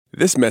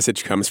This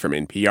message comes from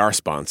NPR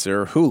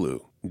sponsor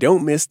Hulu.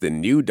 Don't miss the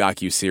new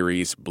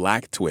docuseries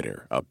Black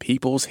Twitter, A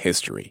People's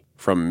History.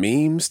 From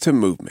memes to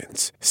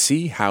movements,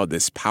 see how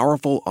this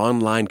powerful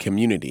online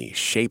community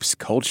shapes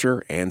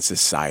culture and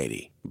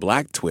society.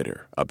 Black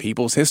Twitter, A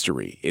People's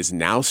History is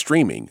now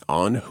streaming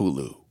on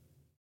Hulu.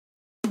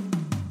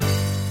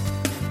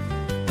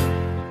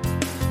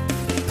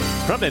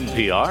 From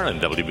NPR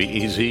and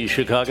WWDTM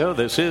Chicago,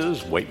 this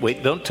is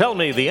Wait, Don't Tell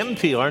Me, the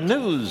NPR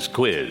News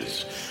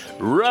Quiz.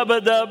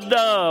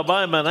 Rub-a-dub-dub,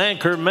 I'm an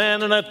anchor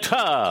man in a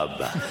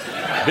tub.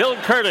 Bill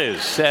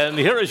Curtis, and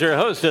here is your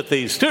host at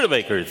the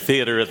Studebaker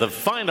Theater at the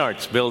Fine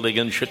Arts Building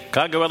in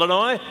Chicago,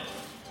 Illinois,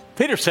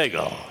 Peter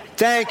Sagal.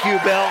 Thank you,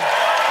 Bill.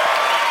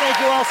 Thank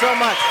you all so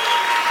much.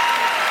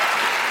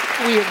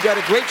 We have got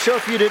a great show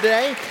for you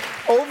today.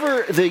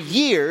 Over the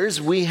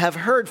years, we have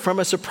heard from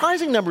a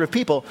surprising number of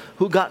people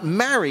who got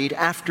married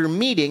after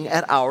meeting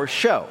at our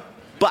show.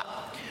 But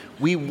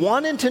we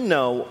wanted to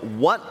know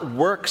what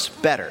works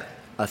better,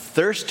 a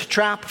thirst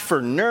trap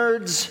for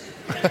nerds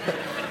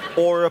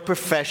or a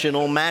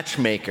professional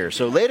matchmaker.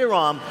 So later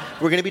on,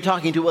 we're going to be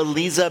talking to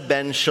Aleeza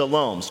Ben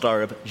Shalom,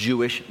 star of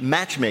Jewish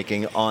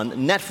Matchmaking on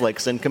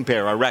Netflix, and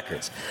compare our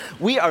records.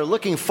 We are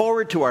looking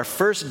forward to our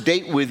first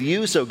date with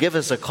you, so give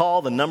us a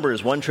call. The number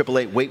is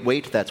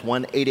 1-888-WAIT-WAIT. That's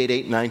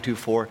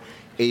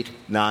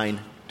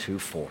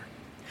 1-888-924-8924.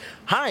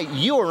 Hi,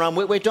 you are on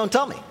Wait, Don't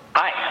Tell Me.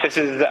 Hi, this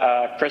is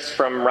Chris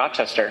from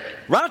Rochester.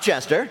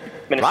 Rochester?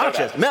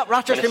 Minnesota.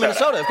 Rochester,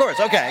 Minnesota, of course.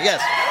 Okay,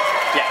 yes.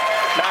 Yeah,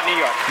 not New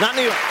York. Not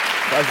New York.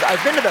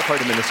 I've been to that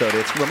part of Minnesota.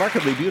 It's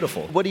remarkably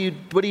beautiful. What do you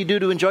do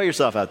to enjoy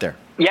yourself out there?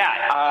 Yeah,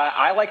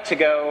 I like to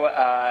go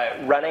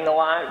running a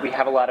lot. We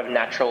have a lot of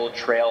natural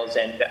trails,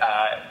 and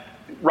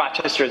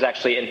Rochester is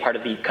actually in part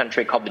of the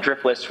country called the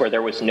Driftless, where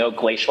there was no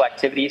glacial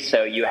activity,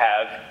 so you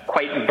have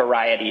quite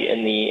variety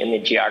in the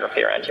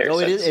geography around here. Oh,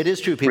 so it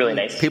is true. People, really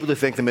nice. People who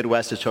think the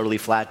Midwest is totally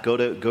flat, go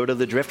to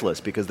the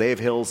Driftless, because they have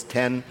hills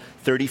 10,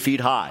 30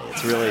 feet high.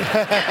 It's really,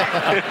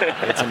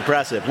 it's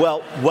impressive.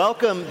 Well,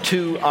 welcome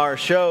to our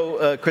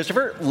show,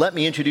 Christopher. Let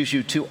me introduce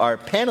you to our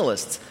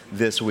panelists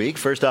this week.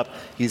 First up,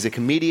 he's a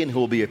comedian who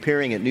will be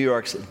appearing at New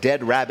York's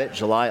Dead Rabbit,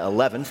 July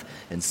 11th,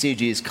 and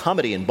CG's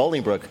Comedy in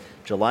Bolingbrook,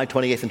 July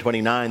 28th and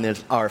 29th.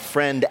 There's our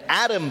friend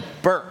Adam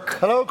Burke.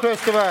 Hello,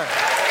 Christopher.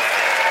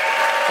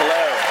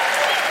 Hello.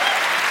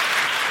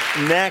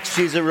 Next,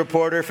 she's a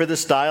reporter for the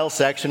style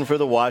section for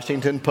the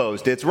Washington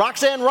Post. It's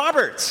Roxanne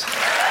Roberts.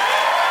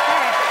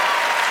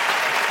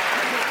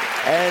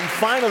 And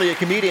finally, a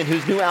comedian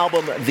whose new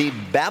album, The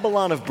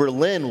Babylon of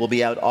Berlin, will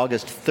be out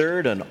August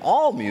 3rd on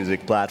all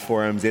music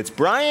platforms. It's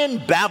Brian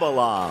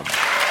Babylon.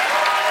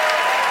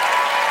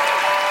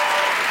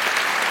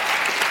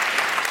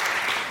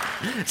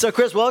 So,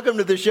 Chris, welcome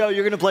to the show.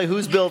 You're going to play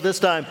Who's Bill this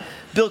time.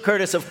 Bill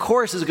Curtis, of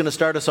course, is going to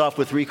start us off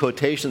with 3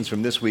 quotations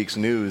from this week's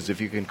news. If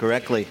you can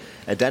correctly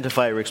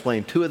identify or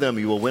explain 2 of them,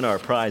 you will win our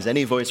prize.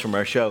 Any voice from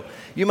our show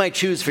you might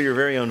choose for your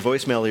very own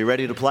voicemail. Are you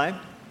ready to play?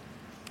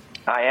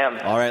 I am.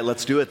 All right,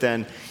 let's do it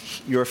then.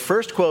 Your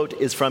first quote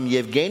is from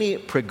Yevgeny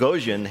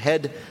Prigozhin,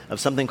 head of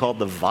something called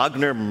the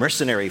Wagner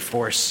Mercenary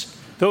Force.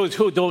 Those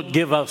who don't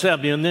give us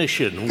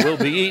ammunition will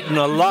be eaten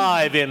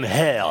alive in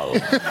hell.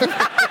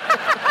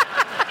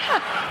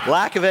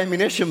 Lack of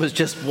ammunition was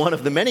just one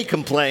of the many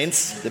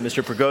complaints that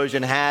Mr.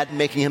 Prigozhin had,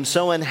 making him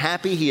so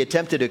unhappy he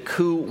attempted a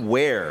coup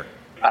where?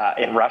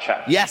 In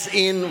Russia. Yes,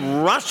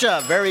 in Russia.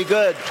 Very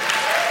good.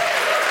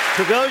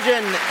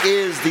 Prigozhin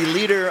is the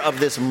leader of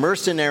this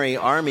mercenary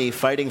army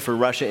fighting for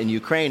Russia and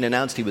Ukraine,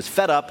 announced he was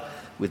fed up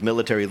with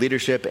military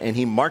leadership, and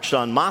he marched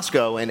on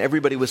Moscow, and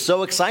everybody was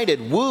so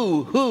excited.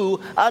 Woo-hoo,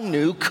 a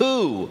new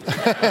coup.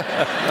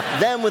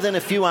 Then within a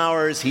few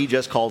hours, he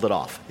just called it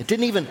off. It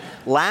didn't even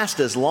last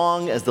as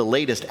long as the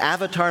latest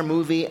Avatar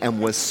movie and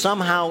was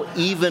somehow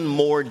even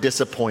more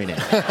disappointing.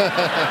 Can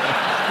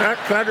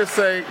I just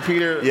say,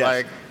 Peter, Yes.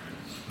 like,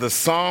 the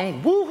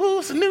song, Woo-Hoo,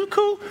 it's a new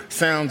coup,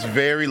 sounds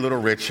very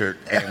Little Richard,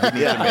 and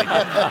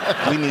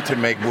we need to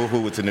make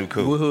Woo-Hoo, it's a new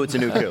coup. Woohoo, it's a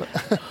new coup.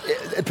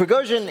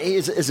 Prigozhin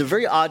is a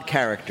very odd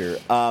character.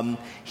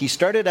 He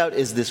started out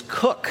as this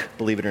cook,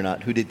 believe it or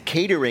not, who did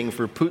catering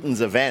for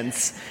Putin's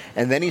events,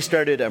 and then he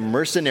started a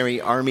mercenary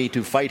army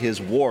to fight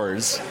his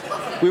wars.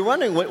 We were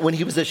wondering, when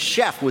he was a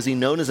chef, was he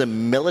known as a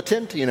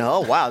militant? You know, oh,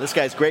 wow, this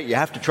guy's great. You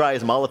have to try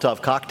his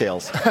Molotov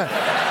cocktails.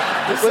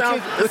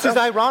 Which is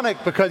ironic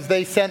because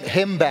they sent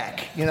him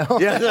back, you know?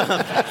 Yeah.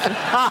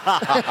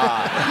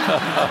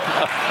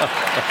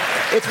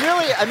 It's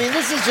really, I mean,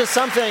 this is just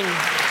something,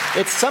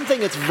 it's something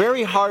that's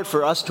very hard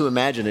for us to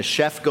imagine, a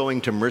chef going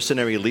to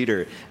mercenary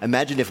leader.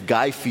 Imagine if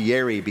Guy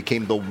Fieri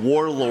became the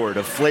warlord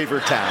of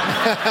Flavortown.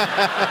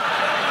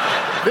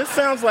 This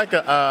sounds like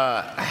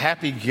a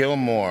Happy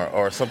Gilmore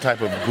or some type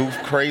of goof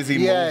crazy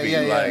movie.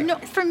 Yeah. Like, No,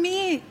 for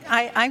me,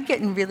 I'm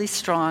getting really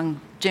strong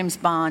James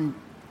Bond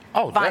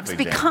vibes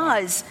definitely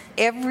because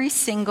every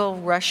single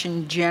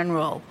Russian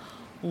general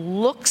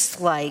looks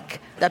like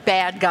the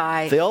bad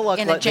guy They all look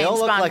in like- a James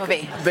Bond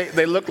movie.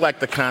 They look like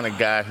the kind of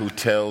guy who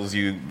tells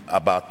you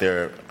about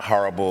their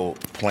horrible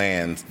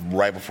plans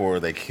right before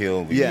they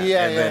kill you.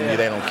 Yeah. And then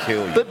they don't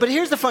kill you. But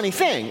here's the funny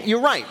thing.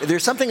 You're right.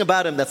 There's something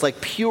about him that's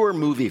like pure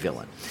movie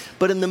villain.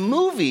 But in the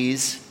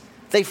movies,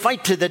 they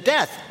fight to the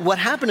death. What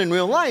happened in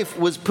real life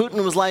was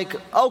Putin was like,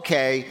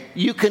 okay,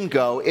 you can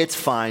go. It's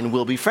fine.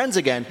 We'll be friends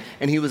again.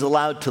 And he was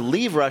allowed to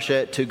leave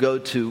Russia to go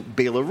to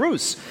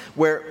Belarus,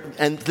 where,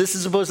 and this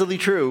is supposedly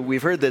true,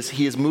 we've heard this,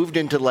 he has moved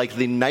into like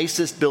the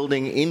nicest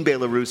building in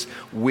Belarus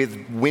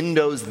with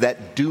windows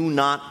that do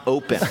not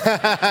open.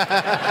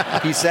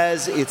 He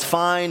says it's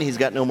fine. He's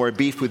got no more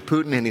beef with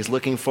Putin, and he's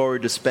looking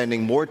forward to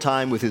spending more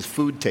time with his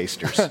food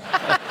tasters.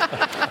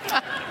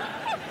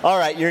 All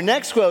right, your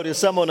next quote is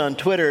someone on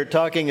Twitter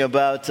talking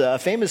about a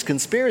famous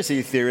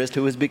conspiracy theorist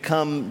who has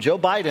become Joe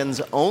Biden's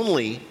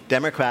only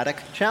Democratic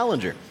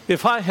challenger.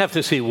 If I have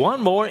to see one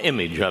more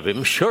image of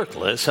him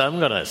shirtless, I'm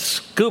going to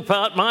scoop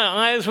out my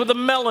eyes with a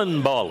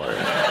melon baller.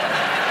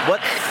 What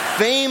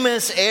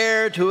famous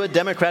heir to a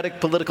Democratic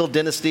political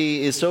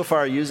dynasty is so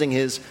far using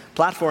his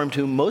platform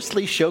to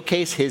mostly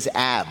showcase his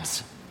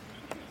abs?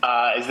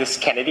 Is this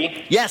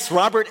Kennedy? Yes,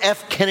 Robert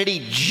F.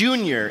 Kennedy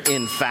Jr.,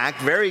 in fact.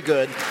 Very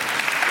good.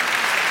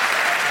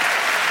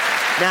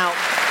 Now,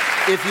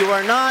 if you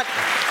are not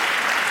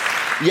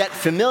yet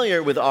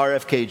familiar with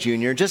RFK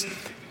Jr., just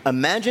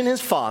imagine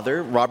his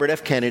father, Robert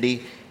F.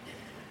 Kennedy,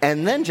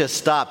 and then just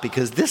stop,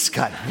 because this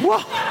guy,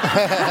 whoa.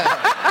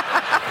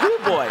 Oh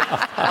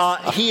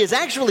boy. He is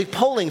actually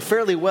polling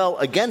fairly well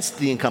against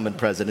the incumbent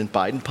President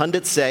Biden.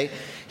 Pundits say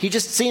he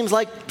just seems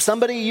like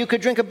somebody you could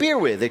drink a beer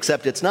with,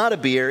 except it's not a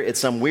beer, it's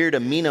some weird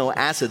amino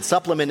acid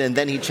supplement, and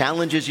then he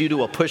challenges you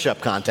to a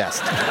push-up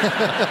contest.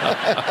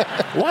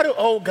 Why do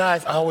old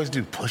guys always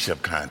do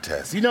push-up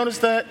contests? You notice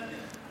that?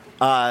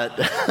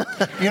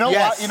 You know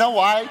Yes. why? You know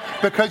why?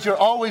 Because you're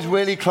always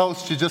really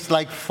close to just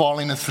like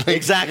falling asleep.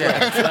 Exactly.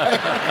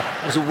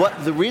 So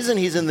the reason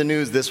he's in the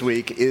news this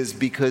week is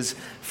because,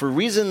 for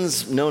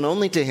reasons known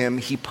only to him,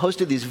 he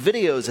posted these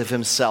videos of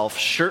himself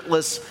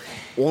shirtless,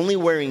 only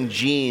wearing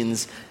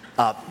jeans,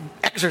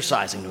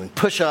 exercising, doing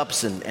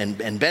push-ups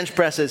and bench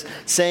presses,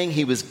 saying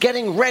he was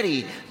getting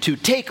ready to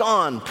take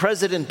on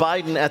President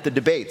Biden at the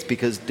debates,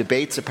 because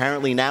debates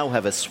apparently now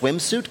have a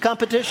swimsuit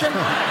competition.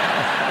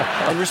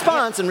 In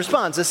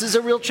response, this is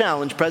a real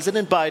challenge.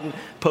 President Biden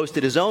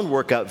posted his own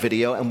workout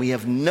video, and we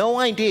have no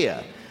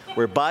idea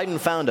where Biden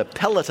found a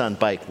Peloton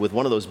bike with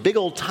one of those big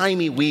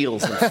old-timey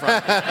wheels in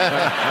front.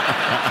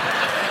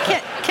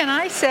 Can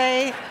I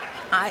say,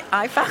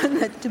 I found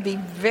that to be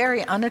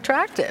very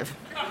unattractive.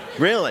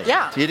 Really?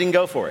 Yeah. You didn't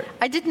go for it?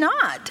 I did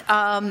not.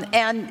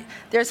 And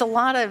there's a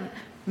lot of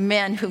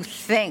men who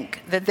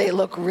think that they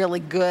look really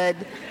good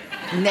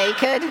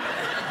naked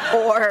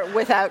or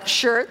without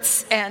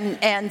shirts,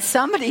 and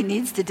somebody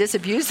needs to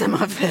disabuse them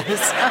of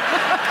this.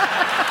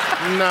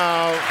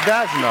 No,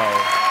 that's no.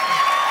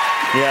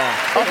 Yeah.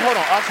 Oh, hold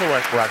on. Also,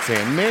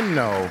 Roxanne, men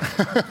know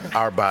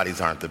our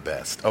bodies aren't the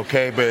best,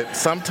 okay? But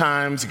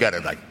sometimes you got to,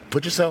 like,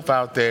 put yourself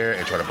out there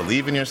and try to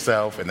believe in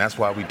yourself, and that's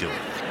why we do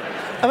it.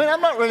 I mean, I'm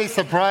not really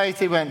surprised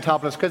he went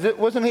topless, because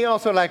wasn't he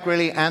also like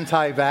really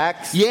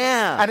anti-vax?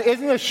 Yeah. And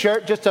isn't a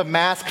shirt just a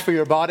mask for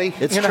your body?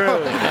 It's you true, know?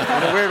 in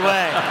a weird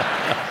way.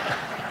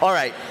 All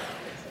right.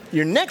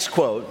 Your next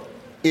quote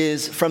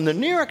is from the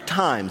New York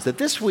Times that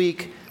this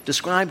week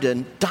described a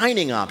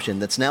dining option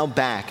that's now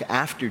back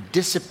after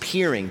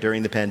disappearing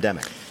during the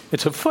pandemic.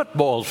 It's a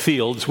football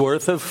field's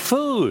worth of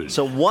food.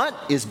 So what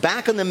is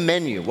back on the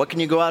menu? What can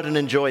you go out and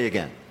enjoy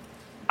again?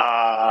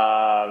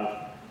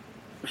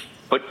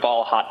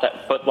 Foot-long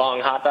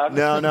hot dog?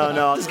 No.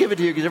 I'll just give it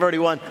to you because you've already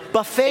won.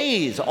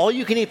 Buffets.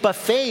 All-you-can-eat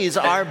buffets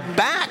are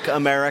back,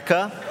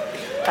 America.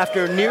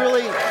 After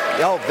nearly...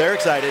 Oh, they're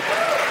excited.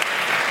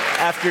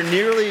 After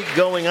nearly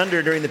going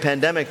under during the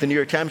pandemic, the New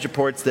York Times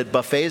reports that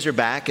buffets are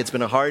back. It's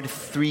been a hard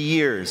 3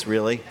 years,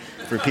 really,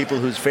 for people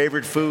whose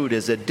favorite food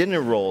is a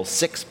dinner roll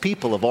 6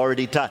 people have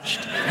already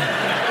touched.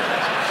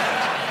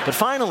 But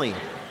finally,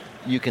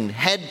 you can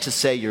head to,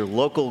 say, your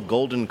local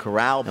Golden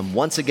Corral and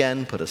once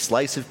again put a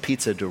slice of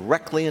pizza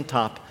directly on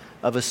top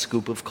of a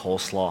scoop of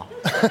coleslaw.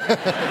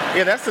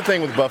 Yeah, that's the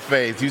thing with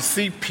buffets. You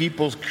see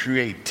people's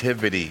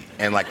creativity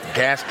and, like,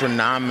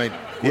 gastronomic...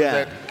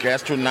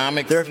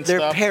 gastronomics They're and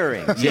stuff.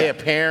 pairings. Yeah,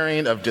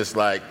 pairing of just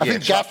like... I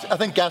think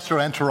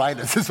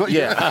gastroenteritis is what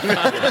Yeah.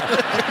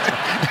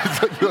 is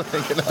what you're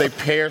thinking of. They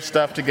pair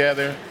stuff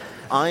together.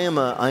 I am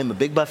a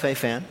big buffet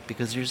fan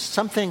because there's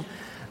something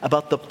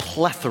about the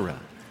plethora,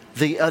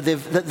 the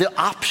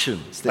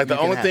options. That Like, the you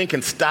can only have. thing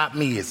can stop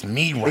me is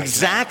me right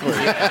Exactly.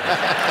 now.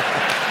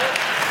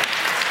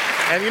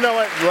 And you know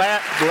what?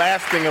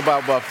 Last thing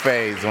about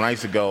buffets, when I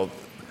used to go,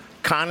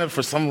 kind of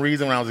for some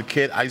reason when I was a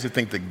kid, I used to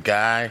think the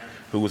guy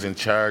who was in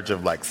charge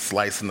of, like,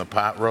 slicing the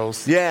pot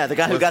roast. Yeah, the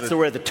guy who got to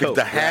wear the toque.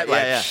 The hat,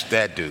 Yeah.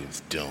 that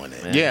dude's doing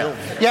it. Yeah.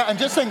 Yeah, and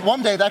just think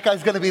one day that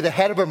guy's going to be the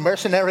head of a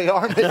mercenary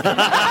army.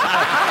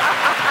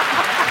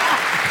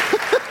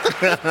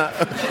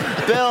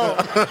 Bill,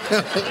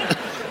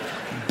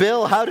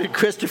 Bill, how did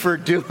Christopher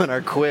do in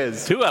our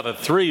quiz? 2 out of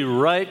 3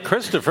 right.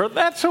 Christopher,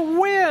 that's a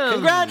win.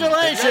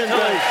 Congratulations.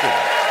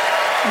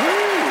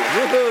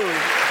 Woo-hoo.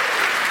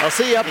 I'll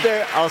see you up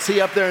there. I'll see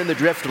you up there in the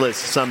drift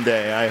list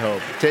someday, I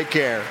hope. Take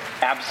care.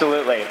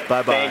 Absolutely.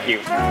 Bye-bye. Thank you.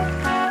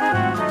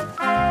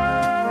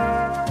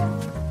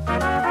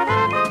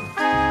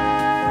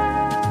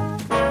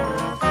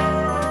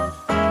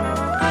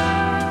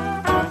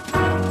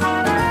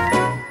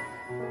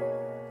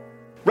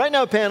 Right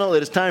now, panel,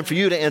 it is time for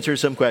you to answer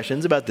some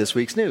questions about this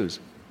week's news.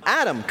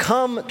 Adam,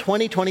 come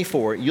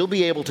 2024, you'll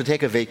be able to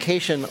take a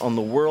vacation on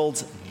the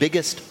world's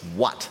biggest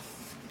what?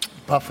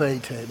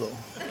 Buffet table.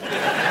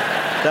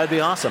 That'd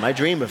be awesome. I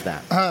dream of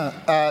that.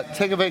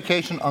 Take a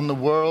vacation on the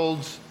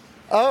world's...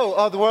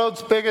 the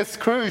world's biggest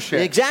cruise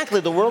ship.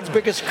 Exactly. The world's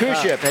biggest cruise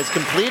ship has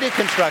completed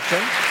construction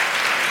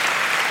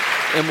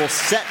and will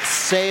set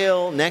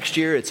sail next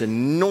year. It's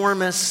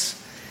enormous.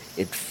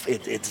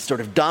 It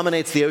sort of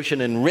dominates the ocean,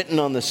 and written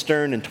on the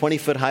stern in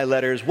 20-foot-high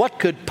letters, what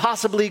could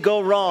possibly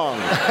go wrong?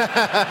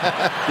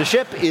 The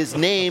ship is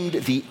named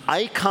the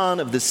Icon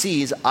of the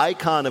Seas.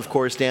 Icon, of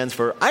course, stands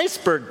for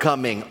iceberg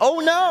coming.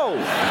 Oh, no!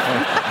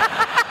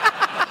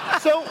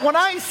 So when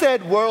I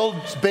said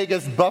world's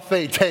biggest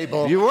buffet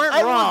table, You weren't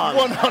wrong.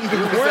 I was 100% You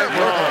weren't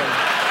wrong.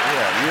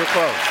 Yeah, you were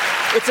close.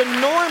 It's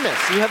enormous.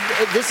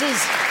 This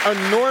is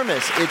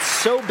enormous. It's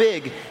so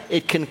big,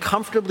 it can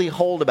comfortably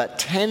hold about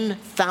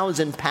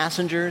 10,000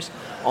 passengers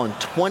on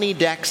 20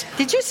 decks.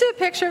 Did you see a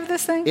picture of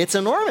this thing? It's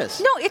enormous.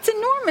 No, it's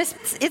enormous.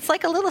 It's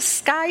like a little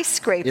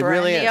skyscraper It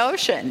really in the is.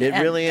 ocean. It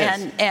really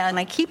is. And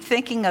I keep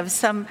thinking of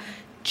some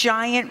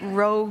giant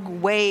rogue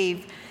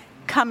wave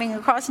coming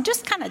across and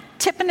just kind of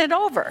tipping it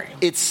over.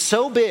 It's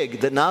so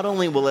big that not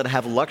only will it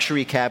have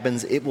luxury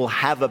cabins, it will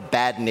have a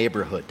bad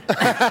neighborhood.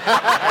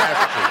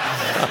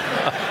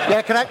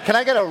 Yeah, can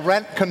I get a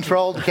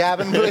rent-controlled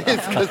cabin, please?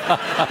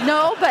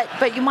 No,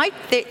 but you might.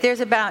 There's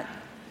about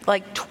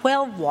like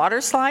 12 water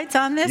slides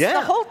on this. Yeah.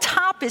 The whole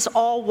top is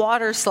all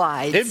water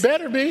slides. It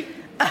better be.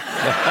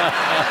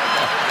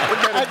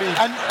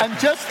 And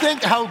just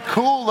think how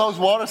cool those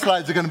water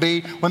slides are going to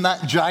be when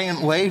that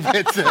giant wave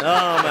hits it. Oh,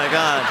 my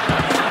God.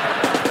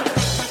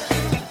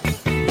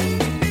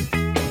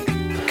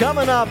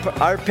 Coming up,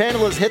 our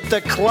panelists hit the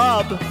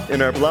club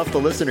in our Bluff the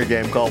Listener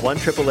game. Call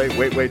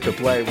 1-888-WAIT-WAIT to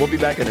play. We'll be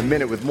back in a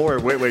minute with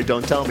more Wait, Wait,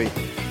 Don't Tell Me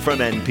from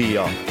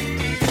NPR.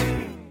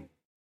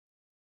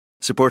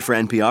 Support for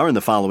NPR and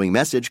the following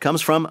message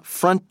comes from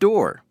Front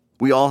Door.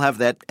 We all have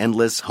that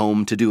endless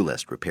home to-do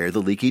list. Repair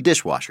the leaky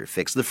dishwasher,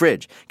 fix the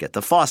fridge, get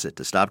the faucet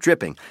to stop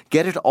dripping.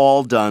 Get it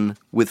all done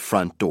with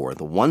Front Door,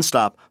 the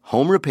one-stop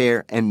home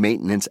repair and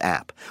maintenance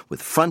app.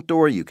 With Front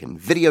Door, you can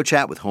video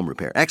chat with home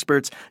repair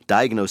experts,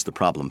 diagnose the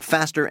problem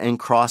faster, and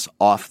cross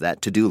off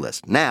that to-do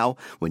list. Now,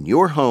 when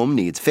your home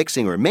needs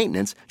fixing or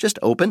maintenance, just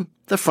open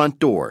the Front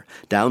Door.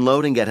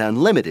 Download and get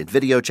unlimited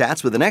video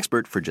chats with an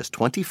expert for just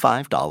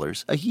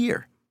 $25 a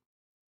year.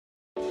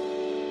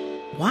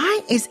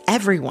 Why is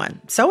everyone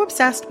so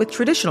obsessed with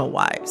traditional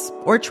wives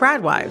or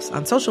trad wives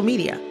on social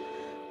media?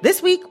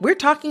 This week, we're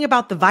talking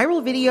about the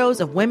viral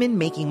videos of women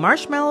making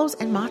marshmallows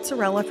and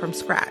mozzarella from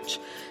scratch,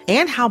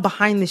 and how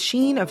behind the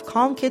sheen of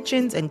calm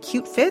kitchens and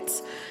cute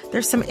fits,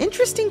 there's some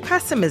interesting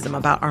pessimism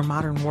about our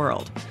modern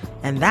world.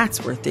 And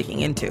that's worth digging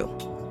into.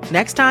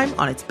 Next time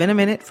on It's Been a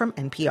Minute from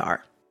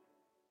NPR.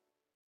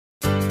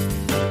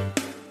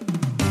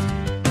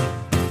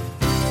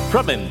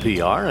 From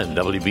NPR and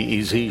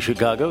WBEZ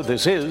Chicago,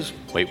 this is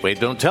Wait, Wait,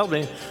 Don't Tell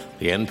Me,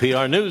 the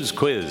NPR News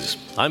Quiz.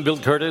 I'm Bill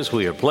Curtis.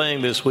 We are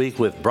playing this week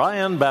with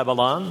Brian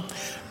Babylon,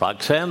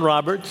 Roxanne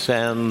Roberts,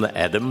 and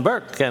Adam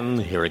Burke. And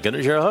here again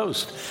is your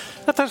host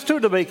at the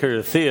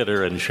Studebaker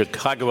Theater in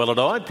Chicago,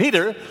 Illinois,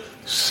 Peter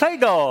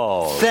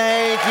Sagal.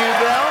 Thank you,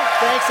 Bill.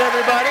 Thanks,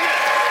 everybody.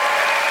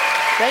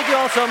 Thank you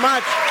all so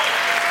much.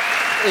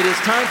 It is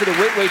time for the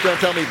Wait, Wait, Don't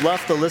Tell Me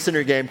Bluff the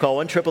Listener game.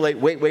 Call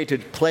 1-888-WAIT-WAIT to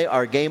play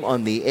our game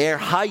on the air.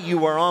 Hi,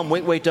 you are on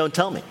Wait, Wait, Don't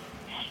Tell Me.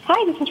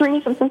 Hi, this is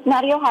Rini from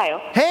Cincinnati, Ohio.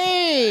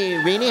 Hey,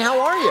 Rini,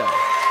 how are you?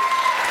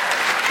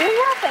 Doing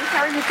well, thanks.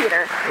 How are you,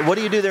 Peter? What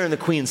do you do there in the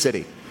Queen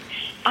City?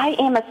 I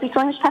am a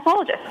speech-language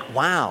pathologist.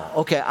 Wow.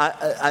 Okay,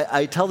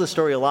 I tell this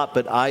story a lot,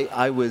 but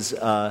I was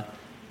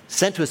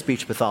sent to a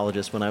speech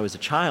pathologist when I was a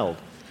child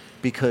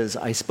because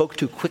I spoke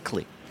too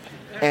quickly.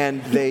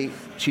 And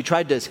she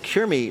tried to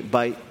cure me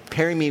by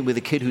pairing me with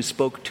a kid who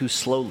spoke too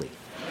slowly.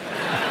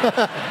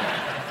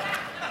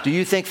 Do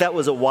you think that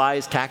was a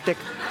wise tactic,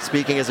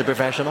 speaking as a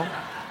professional?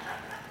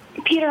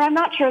 Peter, I'm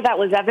not sure that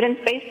was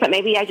evidence-based, but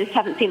maybe I just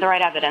haven't seen the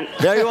right evidence.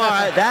 There you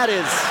are. That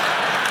is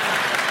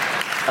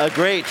a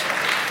great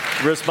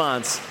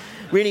response.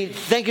 Rini,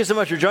 thank you so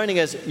much for joining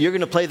us. You're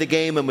going to play the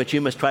game in which you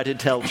must try to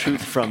tell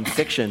truth from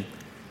fiction.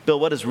 Bill,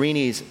 what is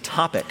Rini's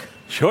topic?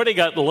 Shorty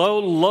got low,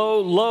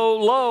 low, low,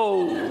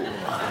 low.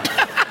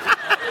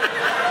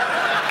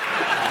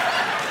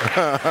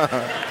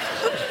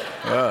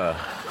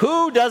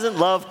 Who doesn't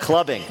love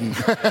clubbing?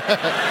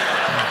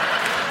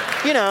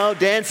 You know,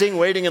 dancing,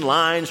 waiting in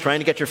lines, trying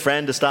to get your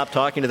friend to stop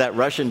talking to that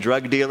Russian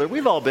drug dealer.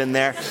 We've all been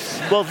there.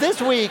 Well,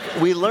 this week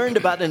we learned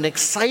about an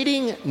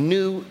exciting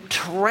new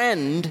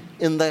trend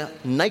in the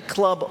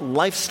nightclub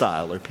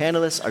lifestyle. Our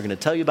panelists are going to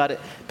tell you about it.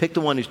 Pick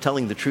the one who's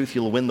telling the truth.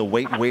 You'll win the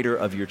waiter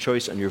of your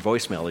choice on your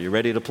voicemail. Are you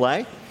ready to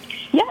play?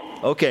 Yes.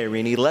 Okay,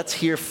 Rini, let's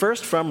hear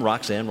first from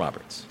Roxanne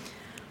Roberts.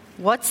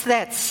 What's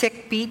that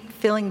sick beat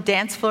filling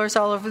dance floors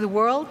all over the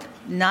world?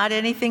 Not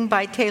anything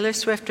by Taylor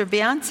Swift or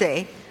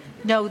Beyonce.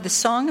 No, the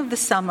song of the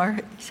summer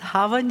is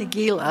Hava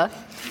Nagila,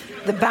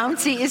 the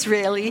bouncy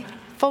Israeli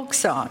folk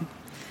song.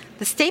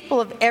 The staple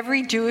of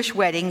every Jewish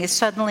wedding is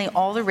suddenly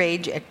all the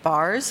rage at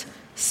bars,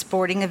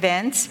 sporting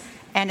events,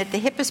 and at the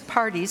hippest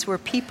parties where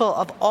people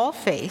of all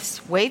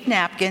faiths wave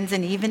napkins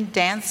and even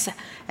dance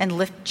and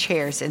lift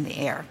chairs in the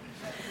air.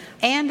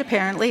 And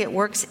apparently it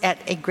works at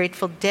a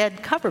Grateful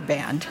Dead cover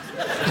band.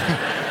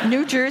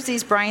 New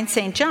Jersey's Brian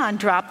St. John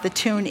dropped the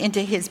tune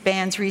into his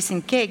band's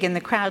recent gig, and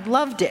the crowd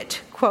loved it.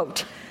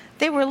 Quote,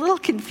 "They were a little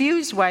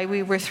confused why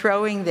we were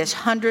throwing this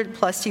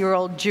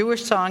 100-plus-year-old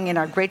Jewish song in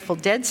our Grateful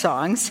Dead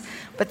songs,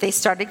 but they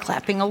started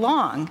clapping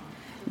along.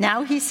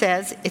 Now he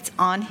says it's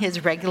on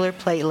his regular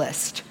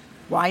playlist.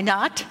 Why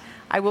not?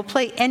 I will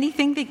play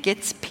anything that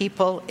gets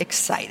people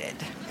excited."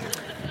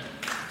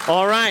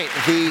 All right,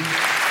 the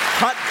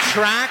hot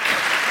track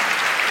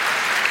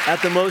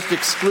at the most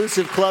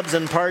exclusive clubs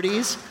and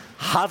parties,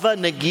 Hava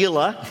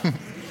Nagila.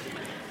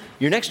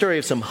 Your next story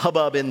of some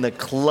hubbub in the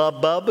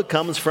club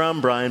comes from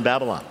Brian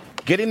Babylon.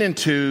 Getting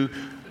into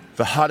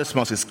the hottest,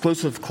 most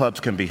exclusive clubs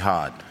can be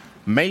hard.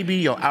 Maybe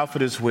your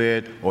outfit is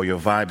weird, or your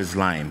vibe is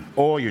lame,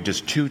 or you're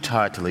just too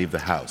tired to leave the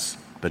house.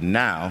 But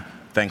now,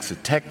 thanks to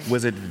tech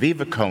wizard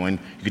Viva Cohen,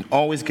 you can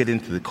always get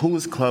into the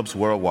coolest clubs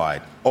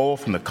worldwide, all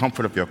from the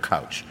comfort of your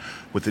couch,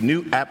 with a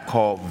new app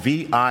called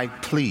VI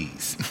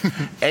Please.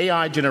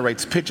 AI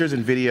generates pictures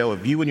and video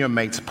of you and your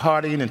mates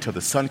partying until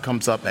the sun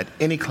comes up at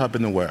any club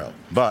in the world.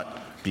 But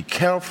be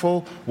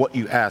careful what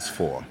you ask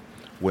for.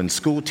 When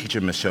school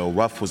teacher Michelle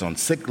Ruff was on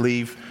sick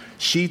leave,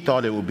 she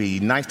thought it would be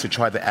nice to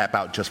try the app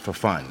out just for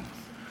fun.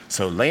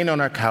 So laying on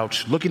her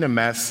couch, looking a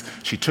mess,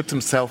 she took some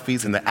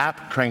selfies, and the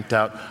app cranked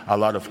out a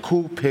lot of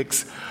cool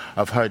pics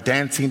of her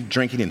dancing,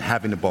 drinking, and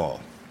having a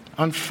ball.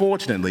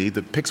 Unfortunately,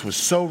 the pics were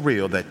so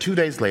real that 2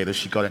 days later,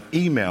 she got an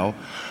email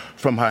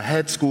from her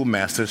head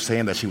schoolmaster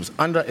saying that she was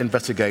under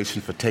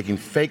investigation for taking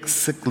fake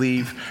sick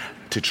leave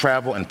to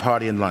travel and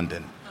party in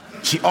London.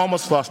 She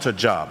almost lost her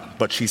job,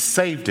 but she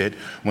saved it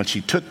when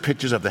she took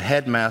pictures of the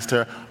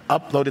headmaster,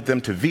 uploaded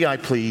them to VI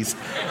Please,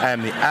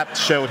 and the app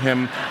showed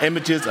him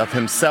images of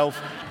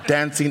himself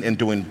dancing and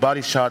doing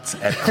body shots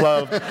at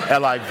Club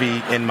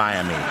LIV in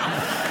Miami.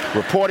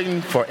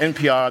 Reporting for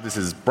NPR, this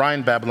is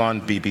Brian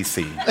Babylon,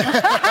 BBC.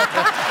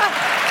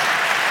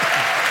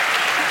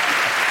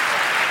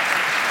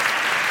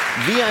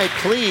 VI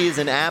Please,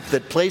 an app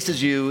that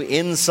places you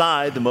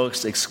inside the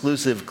most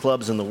exclusive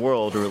clubs in the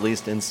world, or at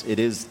least it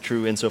is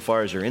true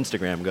insofar as your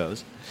Instagram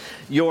goes.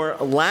 Your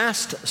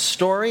last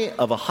story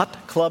of a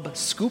hot club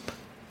scoop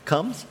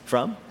comes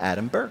from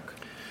Adam Burke.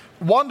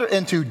 Wander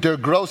into Der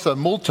Grosse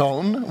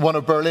Mülltonne, one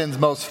of Berlin's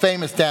most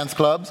famous dance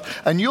clubs,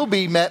 and you'll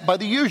be met by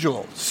the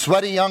usual,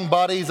 sweaty young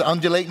bodies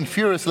undulating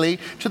furiously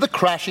to the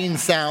crashing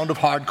sound of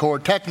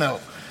hardcore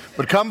techno.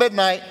 But come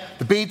midnight,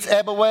 the beats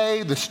ebb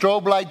away, the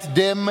strobe lights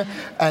dim,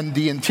 and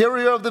the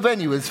interior of the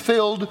venue is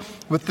filled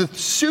with the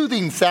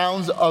soothing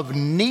sounds of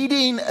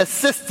needing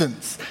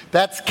assistance.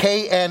 That's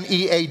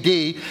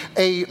KNEAD,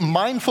 a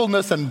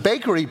mindfulness and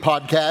bakery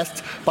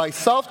podcast by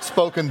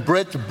soft-spoken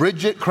Brit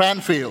Bridget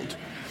Cranfield.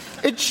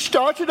 It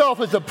started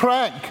off as a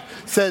prank,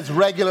 says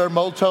regular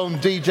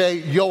Moltone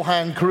DJ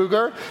Johan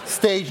Kruger,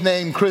 stage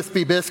name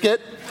Crispy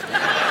Biscuit.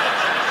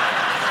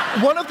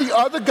 One of the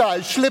other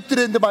guys slipped it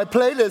into my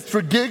playlist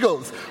for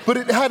giggles, but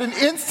it had an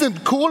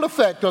instant cool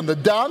effect on the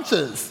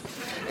dancers.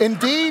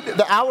 Indeed,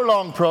 the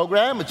hour-long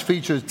program, which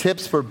features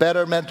tips for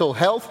better mental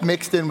health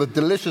mixed in with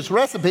delicious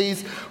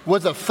recipes,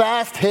 was a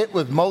fast hit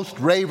with most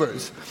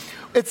ravers.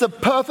 It's a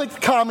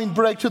perfect calming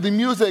break to the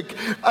music,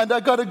 and I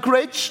got a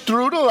great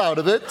strudel out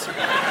of it.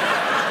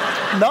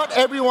 Not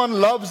everyone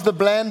loves the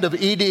blend of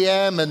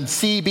EDM and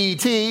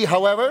CBT,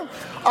 however.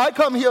 I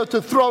come here to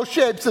throw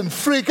shapes and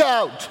freak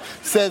out,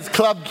 says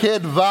club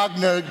kid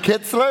Wagner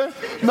Kitzler,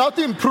 not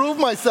to improve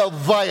myself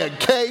via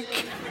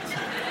cake.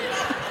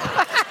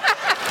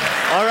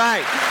 All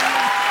right.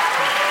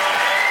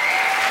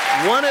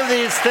 One of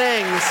these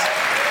things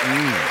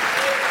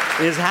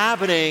is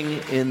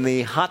happening in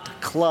the hot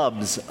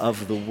clubs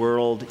of the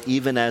world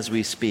even as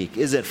we speak.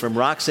 Is it? From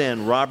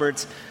Roxanne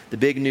Roberts, the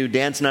big new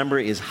dance number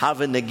is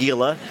Hava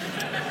Nagila.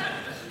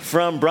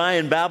 From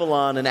Brian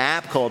Babylon, an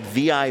app called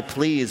VI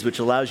Please, which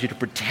allows you to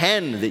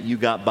pretend that you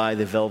got by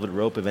the velvet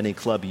rope of any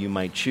club you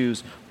might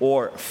choose.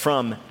 Or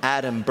from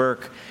Adam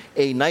Burke,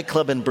 a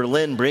nightclub in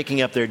Berlin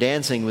breaking up their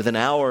dancing with an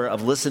hour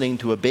of listening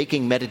to a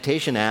baking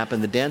meditation app,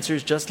 and the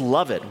dancers just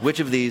love it. Which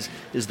of these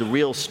is the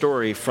real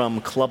story from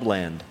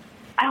Clubland?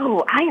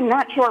 Oh, I am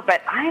not sure,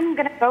 but I'm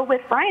going to go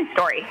with Brian's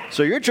story.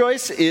 So your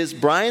choice is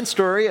Brian's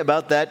story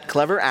about that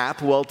clever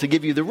app. Well, to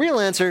give you the real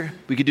answer,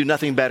 we could do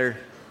nothing better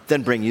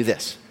than bring you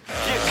this.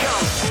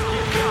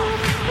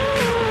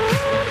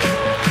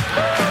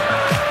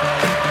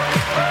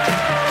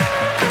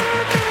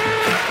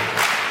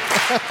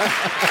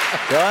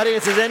 The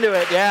audience is into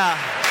it, yeah.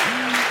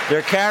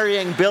 They're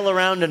carrying Bill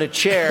around in a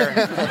chair.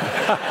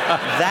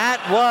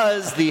 That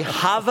was the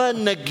Hava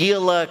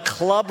Nagila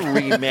Club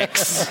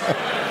remix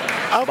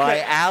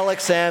by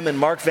Alex M. and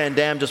Mark Van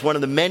Dam, just one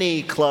of the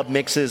many club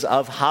mixes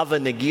of Hava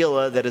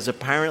Nagila that is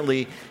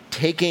apparently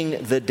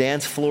taking the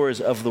dance floors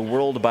of the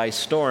world by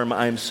storm.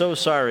 I'm so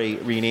sorry,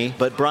 Rini,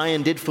 but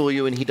Brian did fool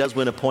you, and he does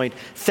win a point.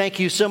 Thank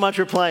you so much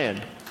for playing.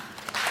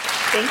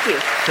 Thank you.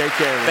 Take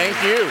care.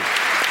 Thank you.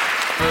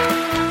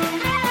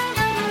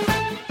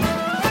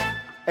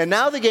 And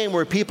now the game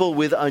where people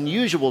with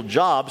unusual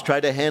jobs try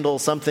to handle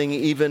something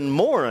even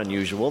more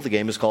unusual. The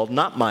game is called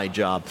Not My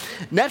Job.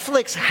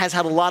 Netflix has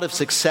had a lot of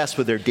success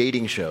with their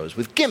dating shows,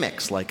 with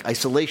gimmicks like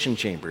isolation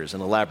chambers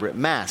and elaborate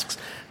masks.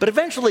 But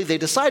eventually they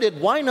decided,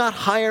 why not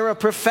hire a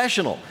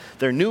professional?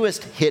 Their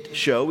newest hit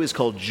show is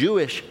called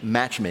Jewish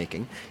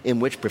Matchmaking, in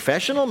which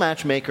professional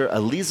matchmaker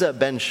Aleeza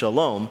Ben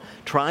Shalom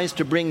tries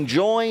to bring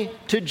joy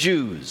to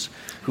Jews,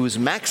 whose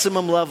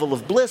maximum level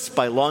of bliss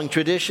by long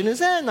tradition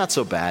is not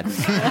so bad.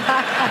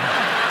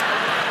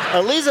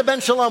 Aleeza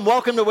Ben Shalom,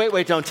 welcome to Wait,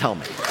 Wait, Don't Tell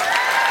Me.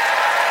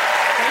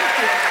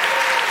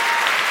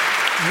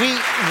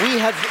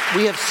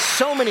 We have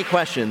so many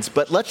questions,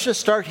 but let's just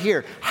start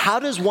here. How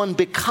does one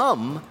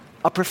become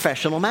a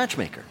professional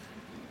matchmaker?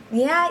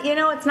 Yeah,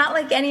 it's not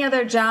like any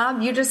other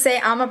job. You just say,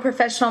 I'm a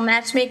professional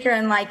matchmaker,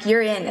 and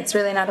you're in. It's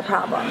really not a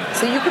problem.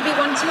 So you could be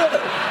one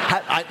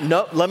too.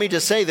 No, let me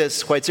just say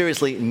this quite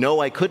seriously. No,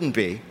 I couldn't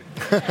be.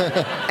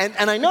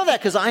 and I know that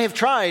because I have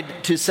tried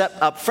to set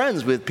up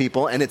friends with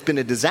people, and it's been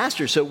a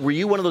disaster. So were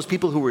you one of those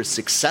people who were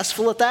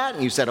successful at that,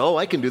 and you said,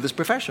 I can do this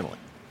professionally?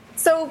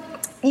 So,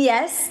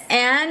 yes,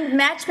 and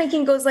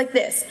matchmaking goes like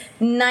this.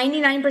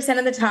 99%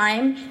 of the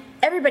time,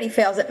 everybody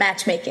fails at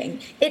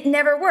matchmaking. It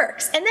never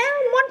works. And then 1% of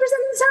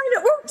the time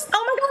it works.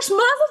 Oh my gosh,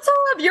 Mazel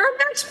Tov, you're a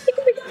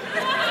matchmaker.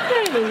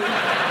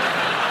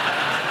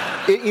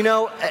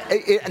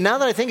 Now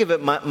that I think of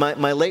it,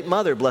 my late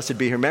mother, blessed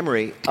be her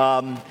memory,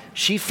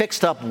 she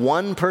fixed up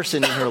one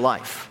person in her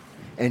life,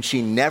 and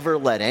she never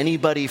let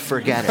anybody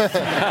forget it.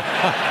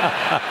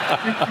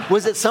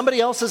 Was it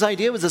somebody else's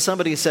idea? Was it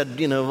somebody who said,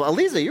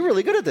 Aleeza, you're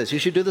really good at this. You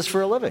should do this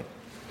for a living?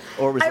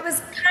 Or was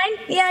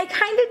I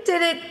kind of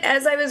did it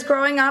as I was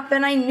growing up,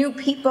 and I knew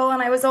people, and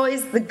I was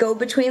always the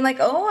go-between,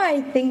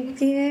 I think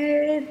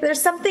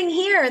there's something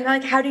here. And they're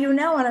like, how do you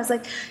know? And I was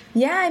like,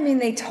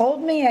 they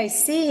told me, I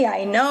see,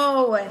 I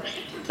know.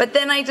 But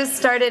then I just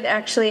started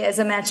actually as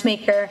a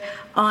matchmaker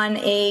on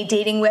a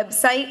dating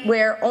website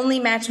where only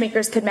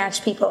matchmakers could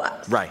match people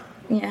up. Right.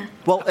 Yeah.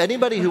 Well,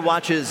 anybody who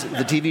watches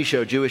the TV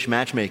show Jewish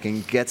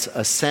Matchmaking gets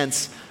a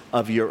sense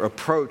of your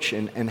approach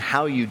and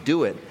how you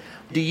do it.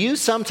 Do you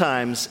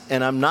sometimes,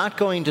 and I'm not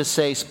going to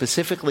say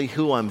specifically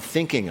who I'm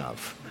thinking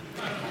of,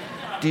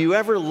 do you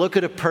ever look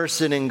at a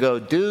person and go,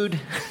 dude,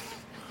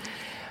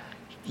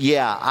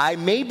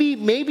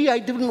 maybe I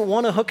didn't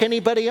want to hook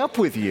anybody up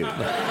with you?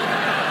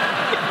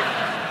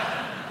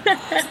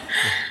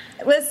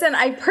 Listen,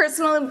 I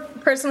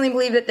personally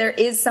believe that there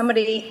is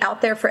somebody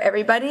out there for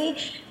everybody,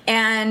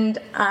 and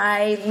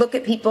I look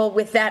at people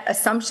with that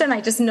assumption.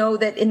 I just know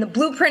that in the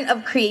blueprint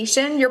of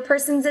creation, your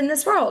person's in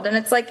this world, and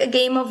it's like a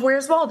game of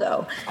Where's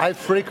Waldo? I've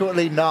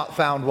frequently not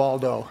found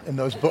Waldo in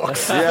those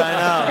books. Yeah,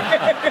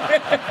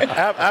 I know.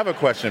 I have a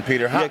question,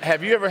 Peter.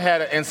 Have you ever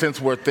had an instance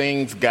where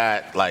things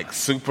got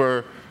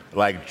super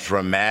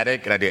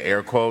dramatic, and I did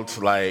air quotes,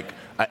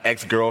 an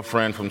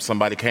ex-girlfriend from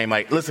somebody came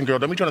listen, girl,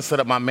 don't be trying to set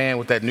up my man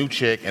with that new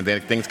chick, and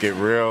then things get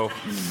real.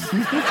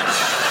 Somebody.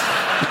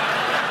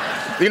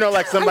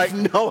 I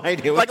have no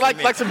idea what you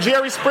mean. Like some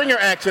Jerry Springer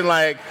action,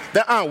 why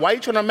are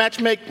you trying to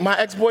matchmake my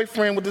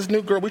ex-boyfriend with this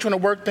new girl? We trying to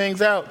work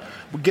things out.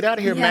 Get out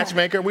of here,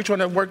 matchmaker. We trying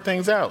to work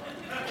things out.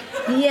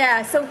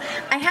 Yeah, so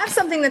I have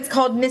something that's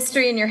called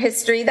Mystery in Your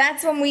History.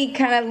 That's when we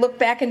kind of look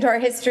back into our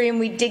history and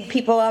we dig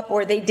people up,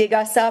 or they dig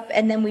us up,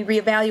 and then we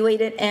reevaluate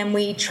it and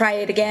we try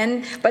it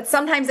again. But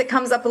sometimes it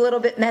comes up a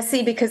little bit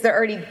messy because they're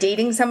already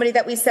dating somebody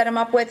that we set them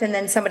up with, and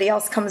then somebody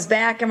else comes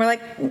back and we're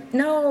like,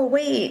 no,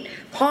 wait,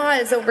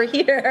 pause over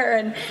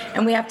here,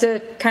 and we have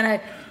to kind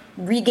of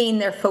regain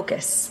their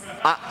focus.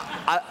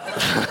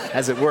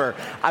 As it were.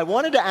 I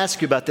wanted to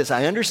ask you about this.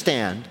 I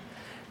understand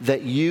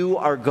that you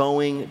are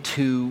going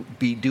to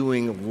be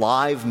doing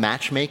live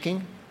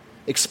matchmaking.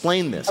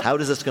 Explain this. How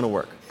is this going to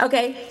work?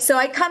 Okay, so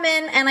I come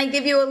in and I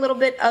give you a little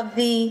bit of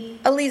the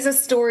Aleeza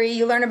story.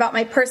 You learn about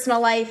my personal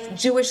life,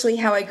 Jewishly,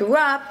 how I grew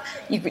up.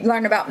 You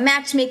learn about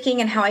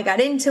matchmaking and how I got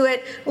into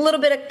it. A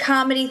little bit of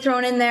comedy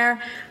thrown in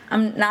there.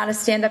 I'm not a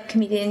stand-up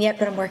comedian yet,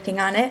 but I'm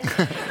working on it.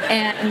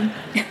 And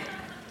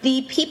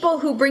the people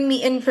who bring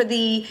me in for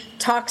the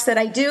talks that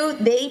I do,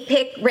 they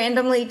pick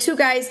randomly 2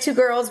 guys, 2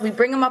 girls. We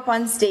bring them up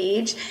on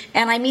stage,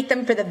 and I meet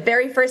them for the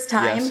very first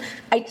time. Yes.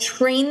 I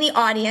train the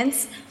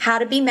audience how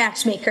to be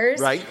matchmakers,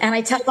 right. And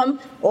I tell them,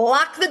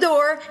 lock the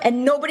door,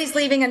 and nobody's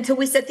leaving until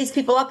we set these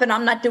people up, and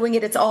I'm not doing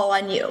it. It's all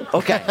on you.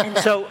 Okay,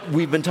 so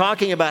we've been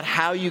talking about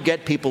how you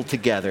get people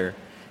together.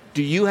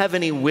 Do you have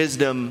any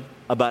wisdom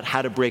about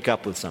how to break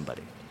up with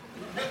somebody?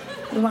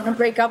 You want to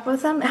break up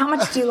with them? How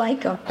much do you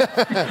like them?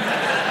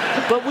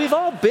 But we've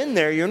all been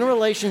there. You're in a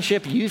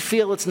relationship. You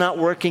feel it's not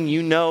working.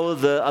 You know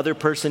the other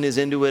person is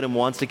into it and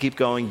wants to keep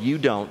going. You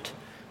don't.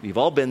 We've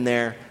all been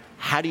there.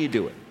 How do you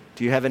do it?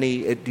 Do you have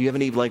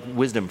any like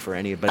wisdom for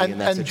anybody in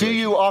that situation? And do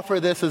you offer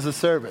this as a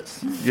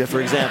service? Yeah,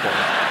 for example.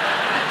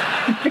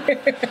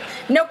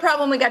 No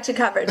problem, we got you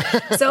covered.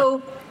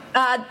 So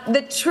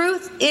the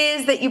truth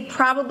is that you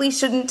probably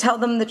shouldn't tell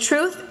them the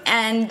truth.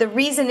 And the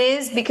reason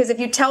is because if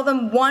you tell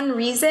them one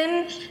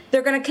reason,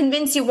 they're going to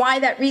convince you why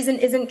that reason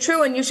isn't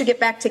true and you should get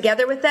back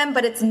together with them.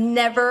 But it's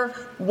never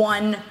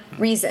one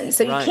reason.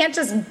 So you can't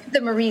just give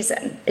them a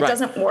reason. It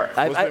doesn't work.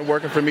 What's been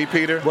working for me,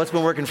 Peter? What's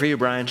been working for you,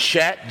 Brian?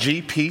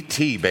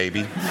 ChatGPT,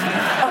 baby.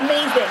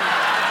 Amazing.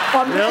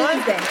 Really?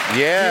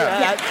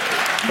 Yeah.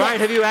 Brian,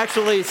 have you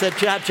actually said,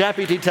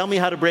 ChatGPT, tell me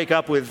how to break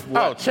up with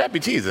what? Oh,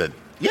 ChatGPT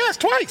yes,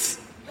 twice.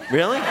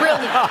 Really?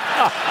 Really?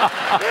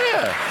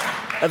 Yeah.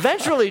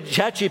 Eventually,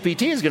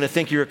 ChatGPT is going to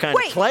think you're a kind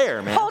of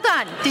player, man. Hold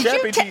on.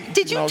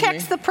 Did you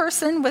text the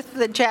person with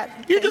the chat?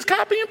 You just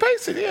copy and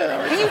paste it,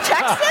 yeah. You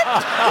texted?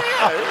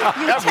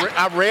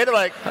 I read it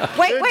like,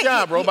 good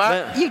job,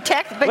 robot. You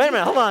text? Wait a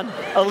minute, hold on.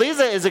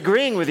 Aleeza is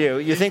agreeing with you.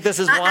 You think this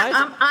is wise?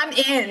 I'm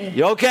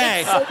in.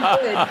 Okay. So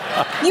good.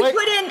 You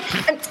put in,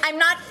 I'm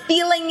not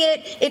feeling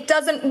it. It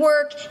doesn't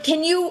work.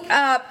 Can you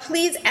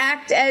please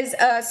act as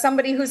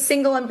somebody who's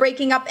single and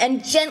breaking up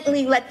and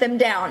gently let them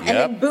down? And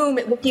then boom,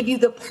 it will give you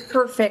the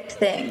perfect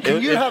thing.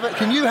 Can you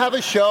have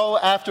a show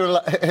after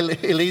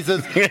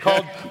Aleeza's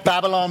called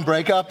Babylon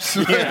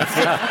Breakups?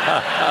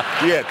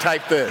 Yeah,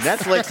 type this.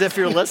 Netflix, if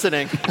you're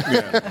listening.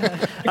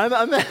 Yeah.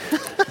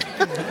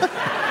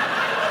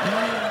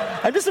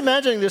 I'm just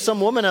imagining there's some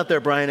woman out there,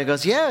 Brian, who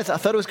goes, I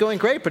thought it was going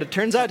great, but it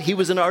turns out he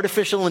was an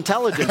artificial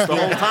intelligence the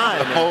whole time.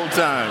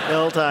 The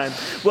whole time.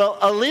 Well,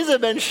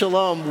 Aleeza Ben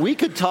Shalom, we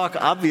could talk,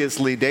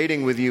 obviously,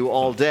 dating with you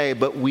all day,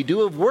 but we do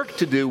have work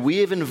to do. We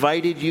have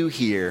invited you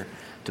here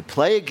to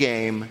play a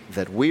game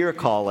that we are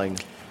calling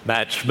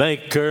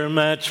Matchmaker,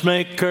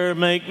 matchmaker,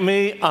 make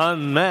me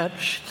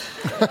unmatched.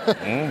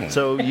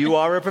 So you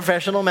are a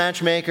professional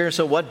matchmaker,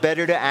 so what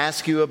better to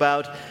ask you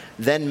about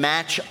than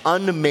match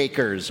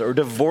unmakers or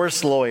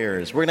divorce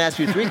lawyers? We're going to ask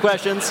you 3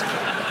 questions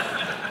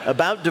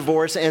about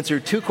divorce. Answer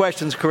 2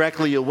 questions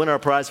correctly. You'll win our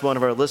prize for one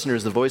of our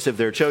listeners, the voice of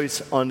their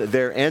choice on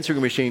their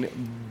answering machine.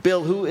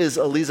 Bill, who is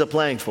Aleeza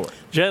playing for?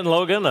 Jen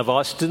Logan of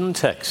Austin,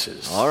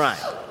 Texas. All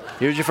right.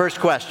 Here's your first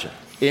question.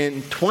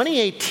 In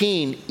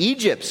 2018,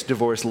 Egypt's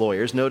divorce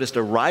lawyers noticed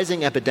a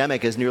rising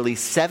epidemic as nearly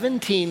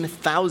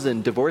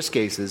 17,000 divorce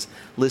cases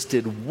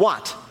listed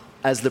what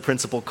as the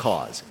principal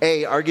cause?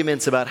 A,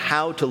 arguments about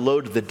how to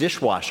load the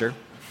dishwasher.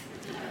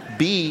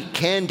 B,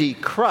 Candy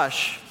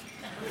Crush.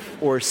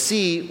 Or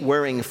C,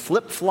 wearing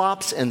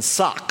flip-flops and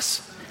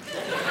socks.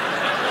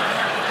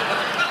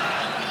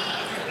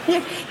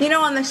 You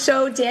know, on the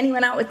show, Danny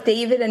went out with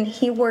David and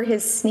he wore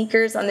his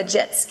sneakers on the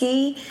jet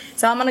ski.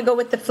 So I'm going to go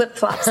with the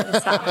flip-flops and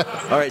socks.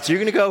 All right, so you're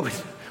going to go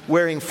with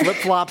wearing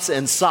flip-flops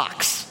and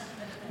socks.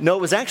 No,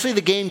 it was actually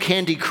the game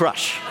Candy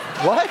Crush.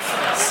 What?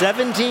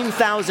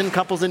 17,000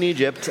 couples in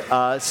Egypt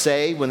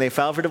say, when they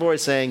file for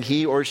divorce, saying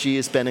he or she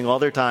is spending all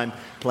their time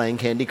playing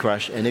Candy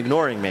Crush and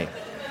ignoring me.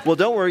 Well,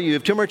 don't worry, you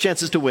have 2 more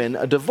chances to win.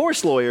 A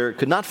divorce lawyer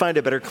could not find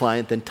a better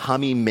client than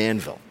Tommy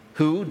Manville,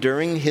 who,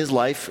 during his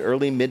life,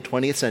 early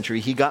mid-20th century,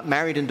 he got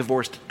married and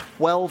divorced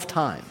 12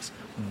 times.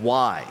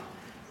 Why?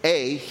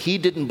 A, he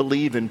didn't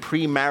believe in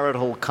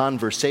premarital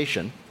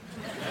conversation.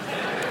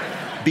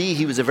 B,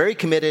 he was a very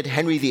committed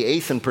Henry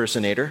VIII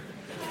impersonator.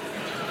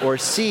 Or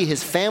C,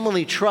 his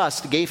family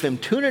trust gave him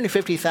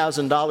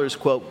 $250,000,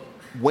 quote,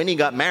 when he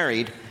got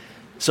married,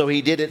 so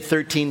he did it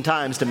 13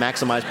 times to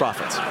maximize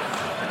profits.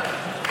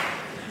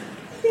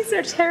 These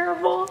are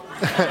terrible.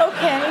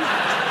 Okay.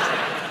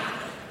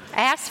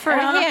 Ask for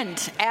a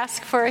hint.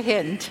 Ask for a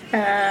hint.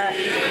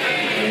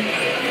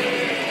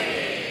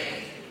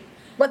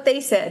 What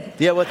they said.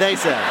 Yeah, what they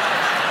said.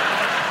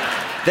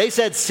 They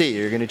said C.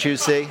 You're going to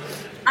choose C?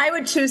 I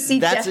would choose C,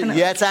 definitely.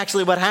 Yeah, it's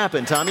actually what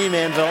happened. Tommy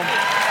Manville,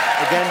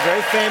 again,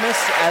 very famous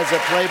as a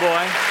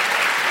playboy.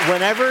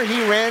 Whenever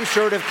he ran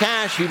short of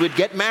cash, he would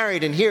get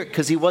married, and here,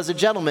 because he was a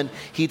gentleman,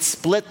 he'd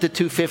split the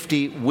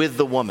 $250 with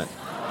the woman.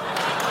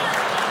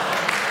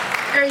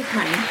 Very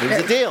funny. It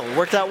was a deal. It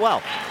worked out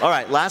well. All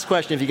right, last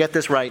question. If you get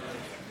this right,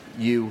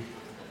 you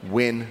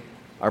win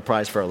our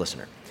prize for our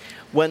listener.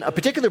 When a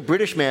particular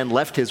British man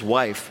left his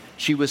wife,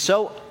 she was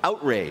so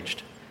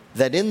outraged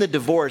that in the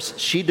divorce,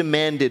 she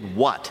demanded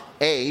what?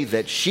 A,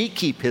 that she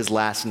keep his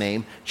last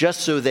name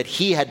just so that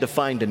he had to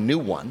find a new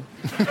one.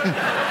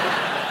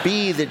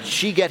 B, that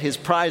she get his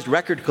prized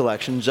record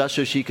collection just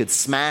so she could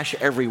smash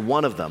every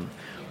one of them.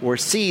 Or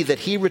C, that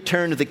he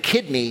returned the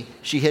kidney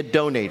she had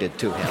donated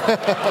to him.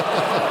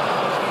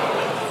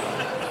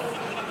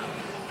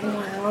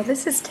 Wow,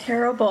 this is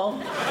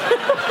terrible.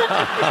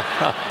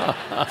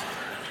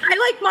 I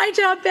like my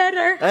job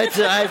better. I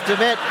have to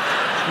admit,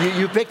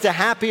 you picked a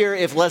happier,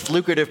 if less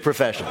lucrative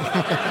profession.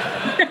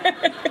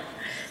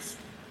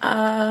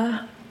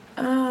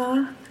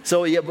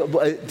 So, yeah,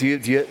 what are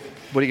you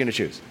going to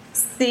choose?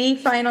 C,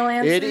 final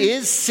answer. It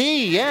is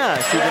C,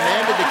 yeah. She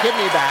demanded the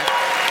kidney back.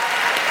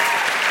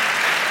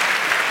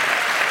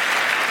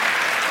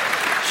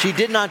 She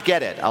did not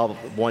get it, I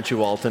want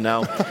you all to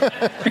know.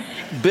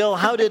 Bill,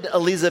 how did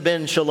Aleeza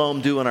ben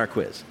Shalom do on our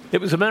quiz? It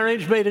was a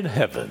marriage made in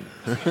heaven.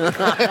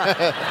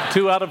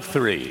 2 out of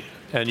 3,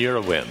 and you're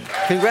a win.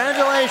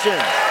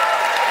 Congratulations.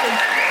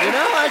 You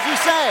know, as you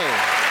say.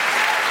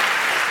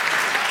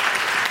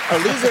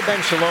 Aleeza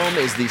ben Shalom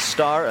is the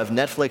star of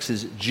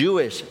Netflix's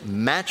Jewish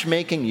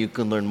Matchmaking. You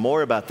can learn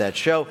more about that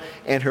show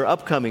and her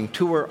upcoming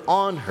tour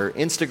on her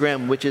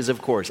Instagram, which is,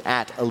 of course,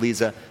 at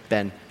Aleeza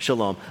ben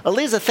Shalom.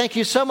 Aleeza, thank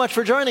you so much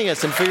for joining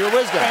us and for your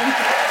wisdom.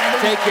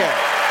 Take care.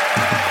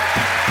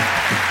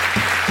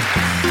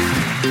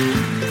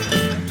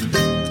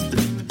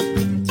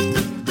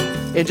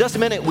 In just a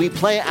minute, we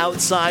play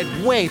outside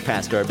way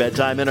past our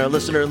bedtime in our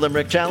Listener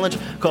Limerick Challenge.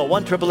 Call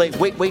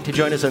 1-888-WAIT-WAIT to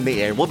join us on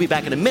the air. We'll be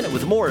back in a minute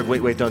with more of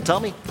Wait, Wait, Don't Tell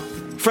Me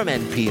from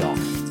NPR.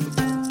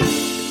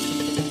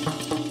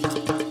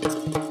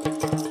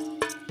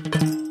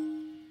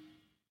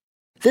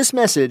 This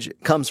message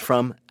comes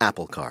from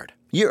Apple Card.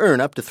 You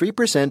earn up to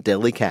 3%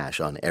 daily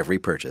cash on every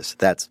purchase.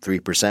 That's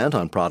 3%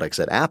 on products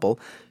at Apple,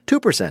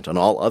 2% on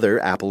all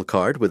other Apple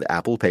Card with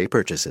Apple Pay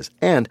purchases,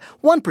 and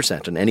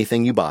 1% on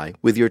anything you buy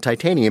with your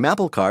titanium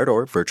Apple Card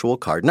or virtual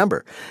card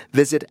number.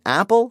 Visit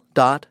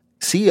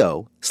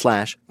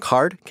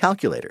apple.co/card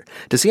calculator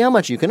to see how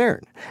much you can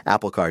earn.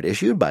 Apple Card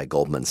issued by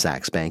Goldman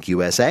Sachs Bank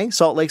USA,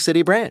 Salt Lake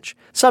City branch.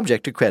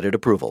 Subject to credit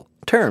approval.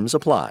 Terms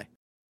apply.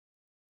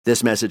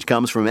 This message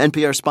comes from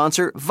NPR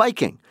sponsor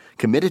Viking,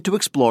 committed to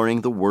exploring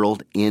the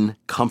world in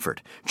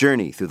comfort.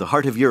 Journey through the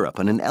heart of Europe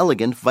on an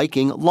elegant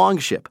Viking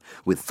longship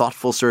with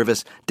thoughtful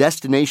service,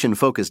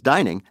 destination-focused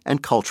dining,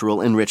 and cultural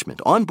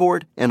enrichment on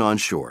board and on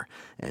shore.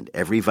 And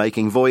every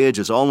Viking voyage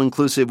is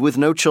all-inclusive with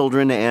no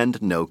children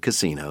and no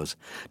casinos.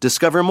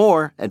 Discover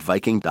more at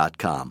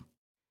Viking.com.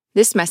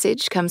 This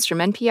message comes from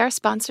NPR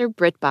sponsor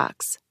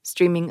BritBox,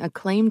 streaming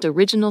acclaimed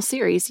original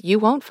series you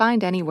won't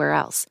find anywhere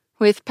else.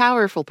 With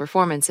powerful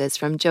performances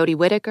from Jodie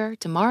Whittaker,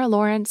 Tamara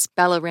Lawrence,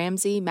 Bella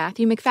Ramsey,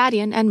 Matthew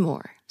McFadden, and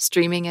more.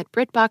 Streaming at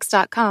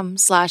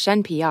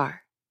BritBox.com/NPR.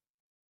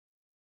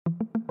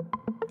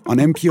 On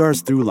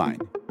NPR's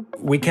Throughline.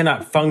 We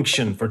cannot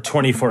function for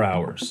 24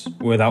 hours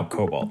without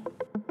cobalt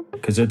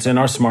because it's in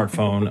our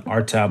smartphone,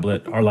 our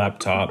tablet, our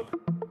laptop.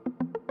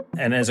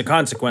 And as a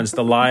consequence,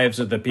 the lives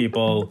of the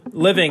people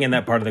living in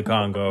that part of the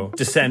Congo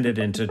descended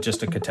into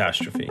just a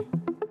catastrophe.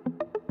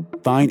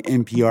 Find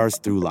NPR's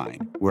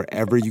Throughline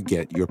wherever you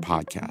get your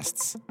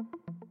podcasts.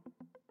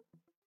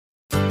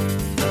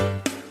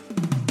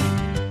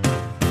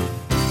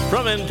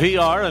 From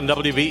NPR and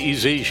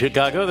WWDTM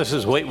Chicago, this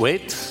is Wait,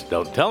 Wait,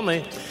 Don't Tell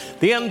Me,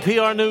 the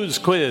NPR News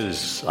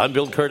Quiz. I'm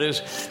Bill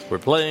Curtis. We're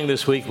playing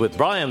this week with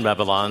Brian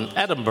Babylon,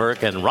 Adam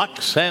Burke, and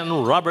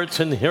Roxanne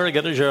Robertson. Here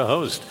again is your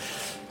host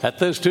at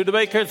the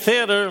Studebaker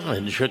Theater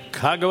in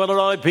Chicago,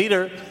 Illinois,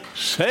 Peter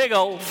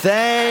Sagal.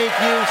 Thank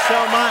you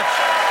so much.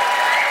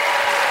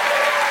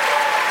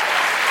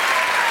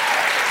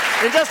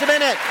 In just a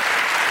minute,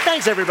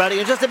 thanks everybody.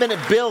 In just a minute,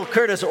 Bill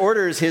Curtis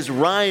orders his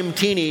rhyme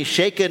teeny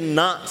shaken,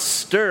 not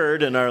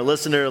stirred in our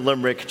Listener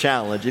Limerick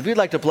Challenge. If you'd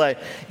like to play,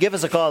 give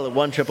us a call at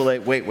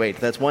 1-888-WAIT-WAIT.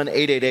 That's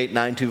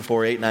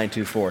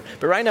 1-888-924-8924.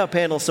 But right now,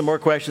 panel, some more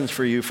questions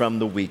for you from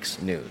the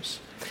week's news.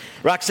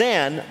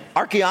 Roxanne,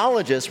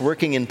 archaeologists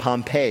working in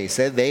Pompeii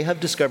said they have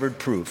discovered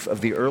proof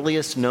of the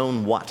earliest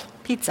known what?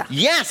 Pizza.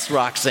 Yes,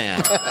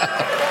 Roxanne.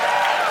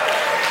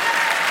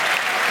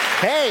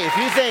 Hey, if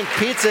you think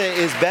pizza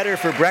is better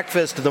for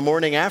breakfast the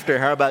morning after,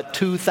 how about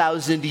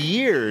 2,000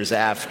 years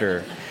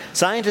after?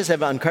 Scientists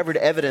have uncovered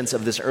evidence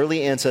of this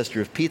early ancestor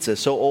of pizza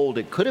so old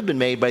it could have been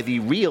made by the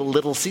real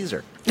Little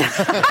Caesar.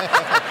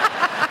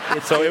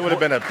 So it would have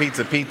been a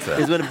pizza.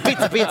 It would have been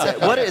pizza.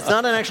 It's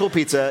not an actual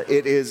pizza.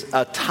 It is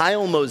a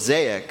tile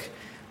mosaic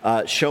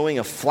showing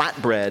a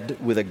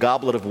flatbread with a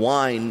goblet of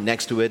wine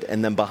next to it,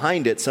 and then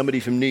behind it, somebody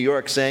from New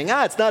York saying,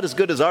 it's not as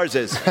good as ours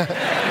is.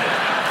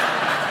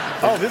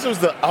 Oh, this was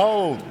the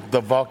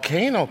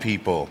volcano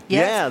people.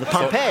 Yes. Yeah, the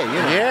Pompeii.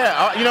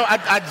 Yeah,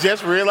 I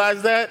just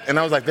realized that, and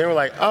I was like, they were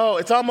like,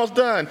 it's almost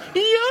done.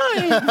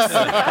 Yikes!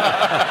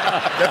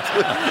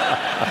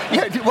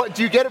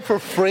 Do you get it for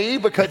free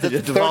because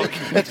it's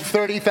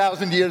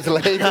 30,000 years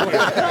later?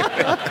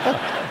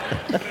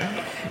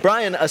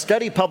 Brian, a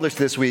study published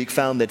this week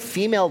found that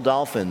female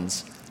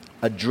dolphins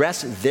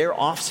address their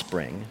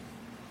offspring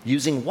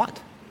using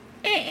what?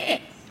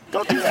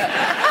 Don't do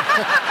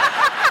that.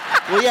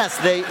 Well, yes,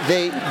 they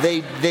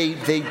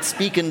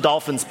speak in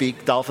dolphin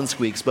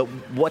squeaks, but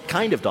what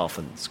kind of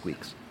dolphin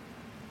squeaks?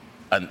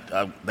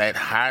 That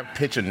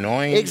high-pitched,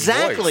 annoying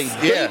Exactly,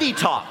 voice. Baby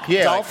talk.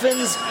 Yeah.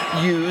 Dolphins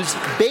use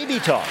baby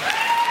talk.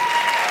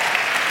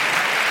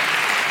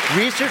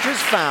 Researchers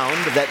found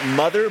that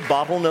mother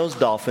bottlenose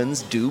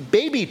dolphins do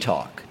baby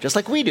talk, just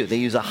like we do. They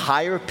use a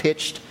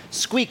higher-pitched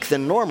squeak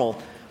than normal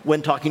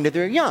when talking to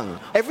their young.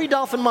 Every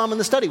dolphin mom in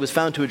the study was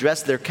found to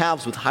address their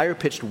calves with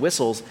higher-pitched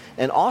whistles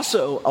and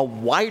also a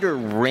wider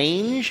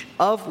range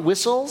of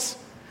whistles,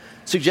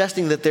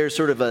 suggesting that there's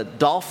sort of a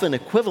dolphin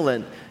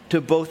equivalent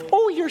to both,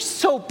 oh, you're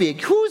so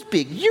big, who's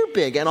big, you're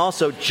big, and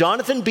also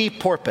Jonathan B.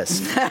 Porpoise.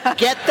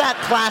 Get that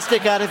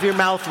plastic out of your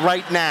mouth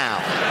right now.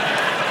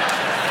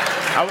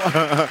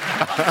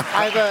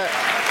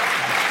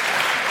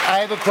 I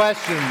have a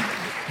question.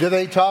 Do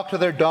they talk to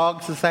their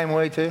dogs the same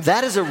way, too?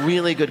 That is a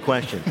really good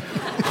question.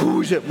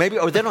 Who's it? Maybe,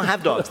 or they don't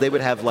have dogs. They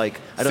would have, like,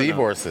 I don't know.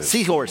 Seahorses.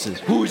 Seahorses.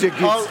 Who's it?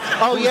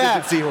 Oh, who's yeah.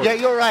 A good seahorse? Yeah,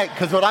 you're right,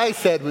 because what I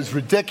said was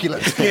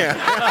ridiculous. Yeah.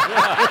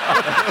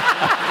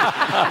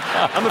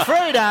 I'm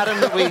afraid, Adam,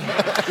 that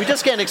we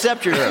just can't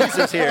accept your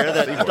thesis here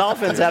that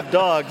dolphins have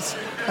dogs.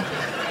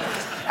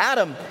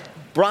 Adam,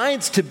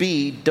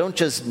 brides-to-be don't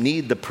just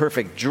need the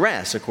perfect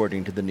dress,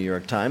 according to the New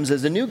York Times.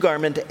 There's a new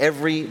garment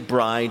every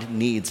bride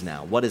needs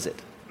now. What is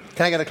it?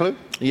 Can I get a clue?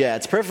 Yeah,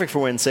 it's perfect for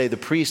when, say, the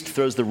priest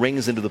throws the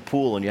rings into the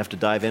pool and you have to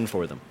dive in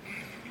for them.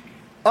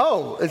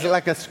 Oh, is it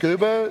like a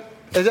scuba?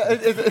 Is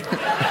it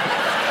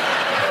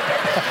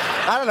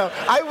I don't know.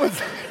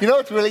 You know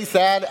what's really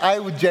sad?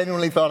 I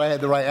genuinely thought I had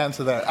the right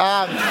answer there. Is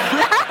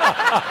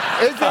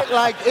it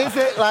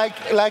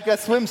like a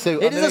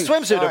swimsuit? It is a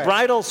swimsuit, a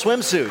bridal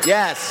swimsuit,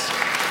 yes.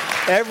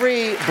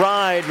 Every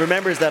bride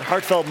remembers that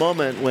heartfelt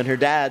moment when her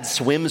dad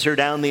swims her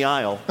down the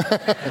aisle.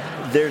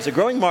 There's a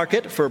growing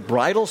market for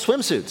bridal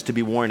swimsuits to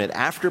be worn at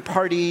after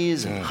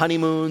parties and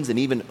honeymoons and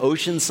even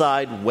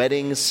oceanside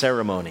wedding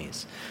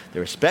ceremonies.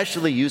 They're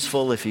especially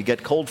useful if you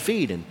get cold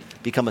feet and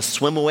become a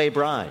swim-away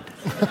bride.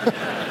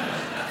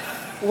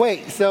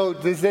 Wait, so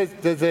does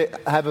it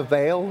have a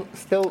veil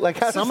still?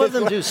 Like some of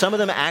them do. Some of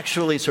them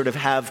actually sort of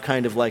have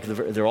kind of like,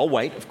 they're all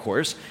white, of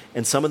course,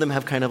 and some of them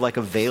have kind of like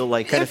a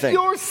veil-like kind of thing. If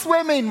you're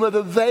swimming with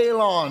a veil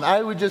on,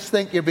 I would just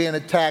think you're being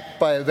attacked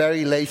by a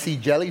very lacy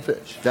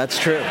jellyfish. That's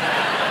true.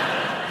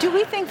 Do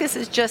we think this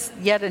is just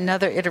yet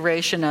another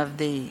iteration of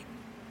the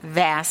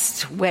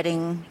vast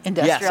wedding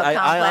industrial complex?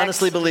 Yes, I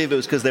honestly believe it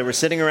was because they were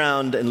sitting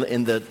around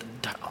in the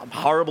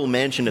horrible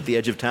mansion at the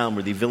edge of town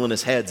where the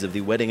villainous heads of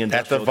the wedding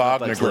industrial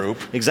complex at the Wagner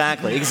Group.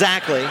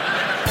 Exactly.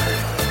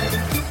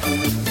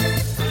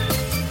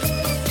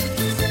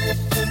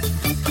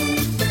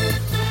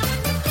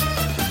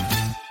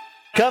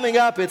 Coming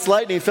up, it's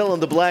Lightning Fill in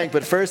the Blank,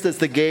 but first it's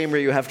the game where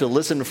you have to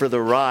listen for the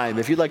rhyme.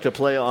 If you'd like to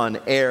play on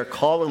air,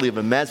 call or leave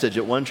a message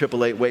at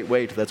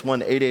 1-888-WAIT-WAIT. That's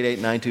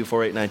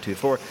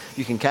 1-888-924-8924.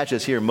 You can catch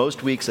us here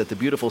most weeks at the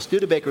beautiful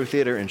Studebaker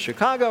Theater in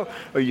Chicago,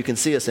 or you can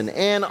see us in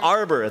Ann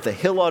Arbor at the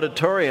Hill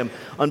Auditorium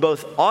on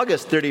both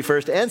August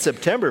 31st and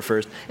September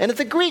 1st, and at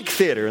the Greek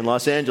Theater in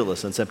Los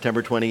Angeles on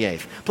September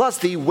 28th. Plus,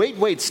 the Wait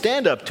Wait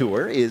Stand-Up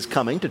Tour is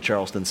coming to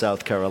Charleston,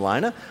 South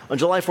Carolina on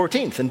July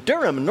 14th, and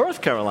Durham,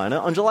 North Carolina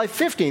on July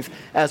 15th,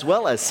 as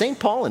well as St.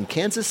 Paul and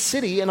Kansas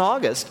City in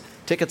August.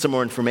 Tickets and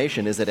more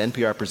information is at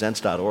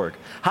nprpresents.org.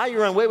 Hi,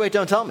 you're on Wait, Wait,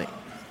 Don't Tell Me.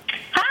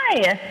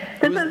 Hi,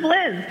 this is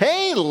Liz.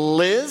 Hey,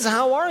 Liz,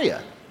 how are you?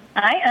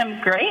 I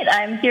am great.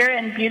 I'm here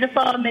in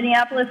beautiful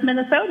Minneapolis,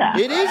 Minnesota.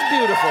 It is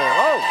beautiful.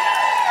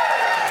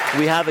 Oh.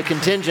 We have a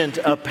contingent,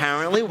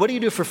 apparently. What do you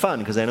do for fun?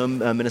 Because I know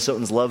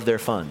Minnesotans love their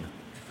fun.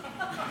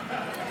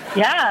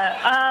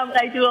 Yeah,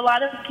 I do a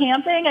lot of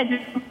camping. I do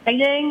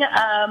writing.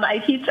 I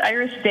teach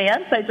Irish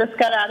dance. I just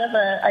got out of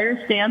an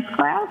Irish dance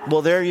class.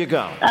 Well, there you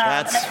go.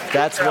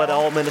 That's what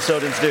all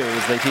Minnesotans do,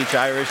 is they teach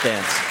Irish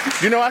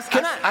dance. You know,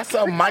 I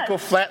saw Michael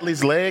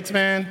Flatley's legs,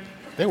 man.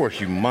 They were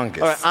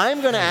humongous. All right,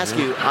 I'm going to ask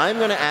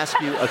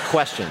you a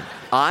question.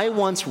 I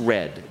once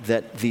read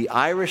that the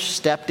Irish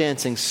step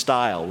dancing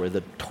style, where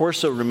the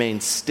torso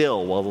remains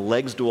still while the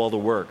legs do all the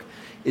work,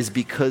 is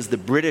because the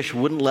British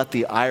wouldn't let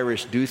the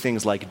Irish do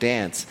things like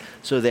dance.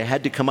 So they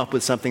had to come up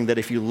with something that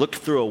if you looked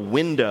through a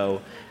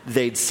window,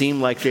 they'd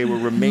seem like they were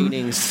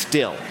remaining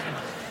still.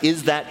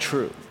 Is that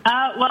true?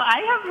 Well,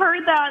 I have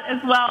heard that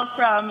as well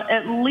from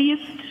at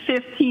least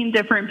 15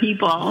 different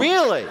people.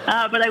 Really?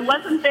 But I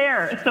wasn't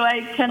there, so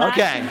I cannot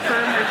confirm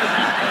or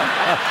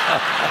deny.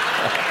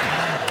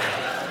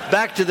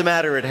 Back to the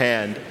matter at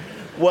hand.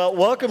 Well,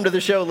 welcome to the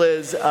show,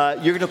 Liz.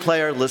 You're going to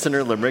play our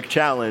Listener Limerick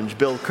Challenge.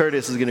 Bill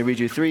Curtis is going to read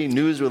you 3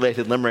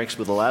 news-related limericks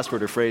with a last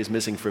word or phrase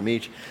missing from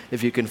each.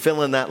 If you can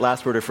fill in that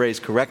last word or phrase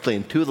correctly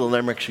in 2 of the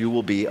limericks, you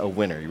will be a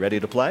winner. You ready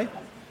to play?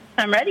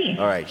 I'm ready.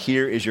 All right,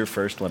 here is your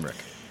first limerick.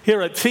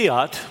 Here at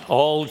Fiat,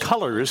 all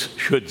colors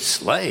should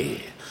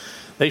slay.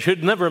 They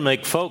should never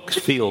make folks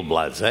feel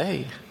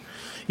blasé.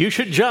 You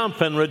should jump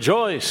and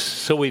rejoice,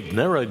 so we've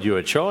narrowed you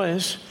a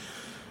choice.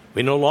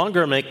 We no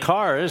longer make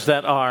cars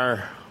that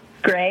are...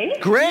 Gray?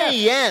 Gray,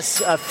 yes.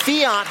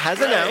 Fiat has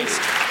announced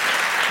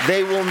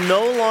they will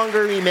no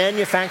longer be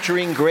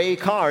manufacturing gray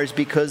cars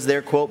because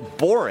they're, quote,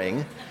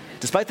 boring,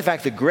 despite the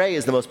fact that gray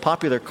is the most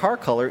popular car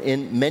color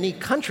in many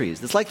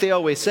countries. It's like they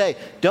always say,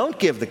 don't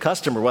give the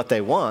customer what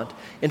they want.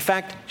 In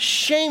fact,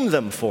 shame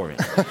them for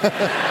it.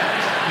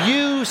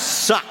 You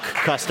suck,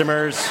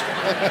 customers.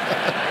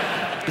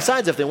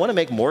 Besides, if they want to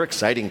make more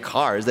exciting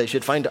cars, they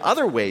should find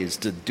other ways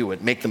to do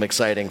it, make them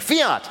exciting.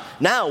 Fiat,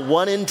 now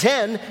 1 in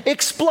 10,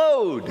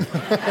 explode.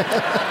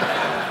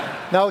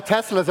 No,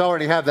 Tesla's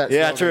already have that.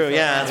 Yeah, true.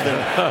 Yeah,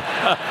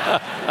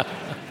 that's been...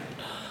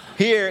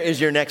 Here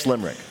is your next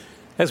limerick.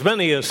 As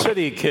many a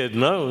city kid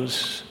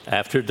knows,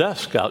 after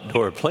dusk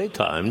outdoor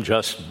playtime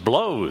just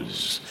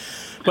blows.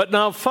 But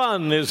now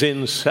fun is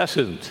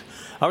incessant,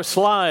 our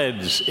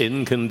slides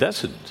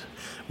incandescent.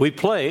 We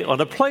play on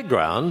a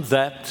playground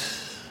that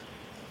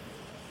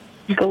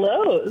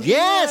glows.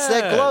 Yes,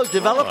 that glows.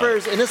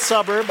 Developers in a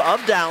suburb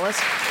of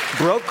Dallas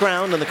broke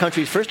ground on the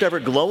country's first ever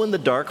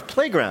glow-in-the-dark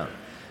playground.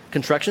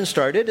 Construction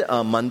started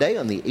Monday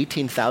on the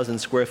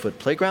 18,000-square-foot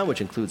playground,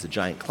 which includes a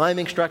giant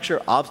climbing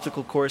structure,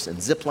 obstacle course,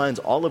 and zip lines,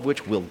 all of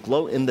which will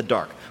glow in the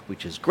dark,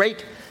 which is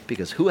great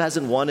because who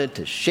hasn't wanted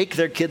to shake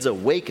their kids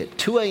awake at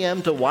 2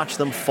 a.m. to watch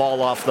them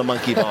fall off the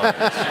monkey bars?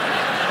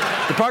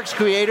 The park's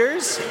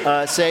creators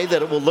say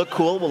that it will look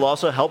cool. It will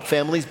also help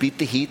families beat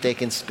the heat. They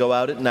can go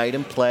out at night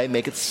and play,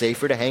 make it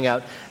safer to hang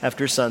out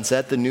after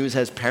sunset. The news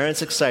has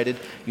parents excited.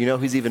 You know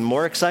who's even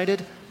more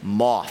excited?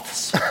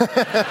 Moths.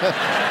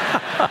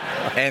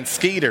 And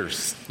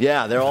skeeters.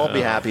 Yeah, they'll all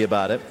be happy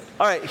about it.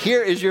 All right,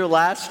 here is your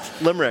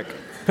last limerick.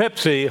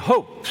 Pepsi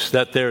hopes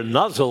that their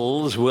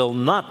nozzles will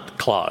not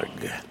clog,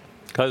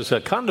 because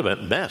a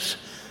condiment mess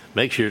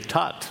makes your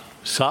tot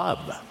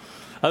sob.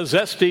 A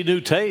zesty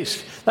new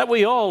taste that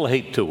we all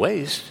hate to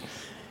waste.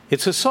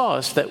 It's a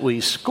sauce that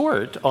we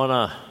squirt on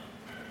a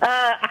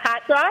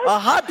hot dog? A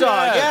hot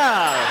dog,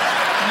 yeah.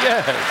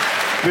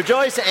 Yes.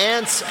 Rejoice,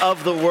 ants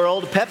of the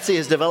world. Pepsi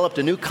has developed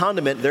a new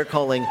condiment they're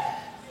calling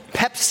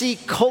Pepsi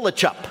Cola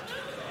Chup,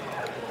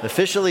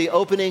 officially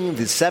opening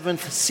the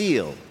seventh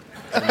seal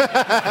and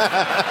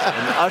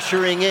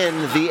ushering in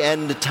the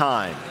end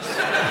times.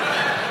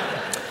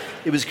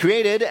 It was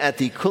created at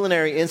the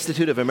Culinary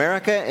Institute of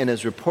America and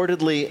is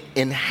reportedly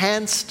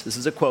enhanced, this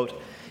is a quote,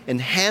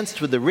 enhanced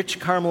with the rich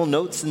caramel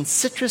notes and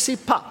citrusy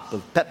pop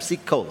of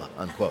Pepsi Cola,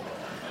 unquote.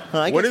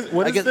 What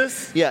is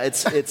this? Yeah,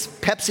 it's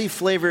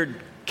Pepsi-flavored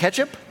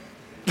ketchup.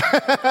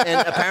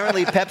 And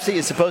apparently Pepsi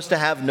is supposed to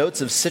have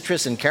notes of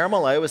citrus and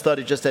caramel. I always thought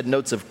it just had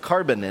notes of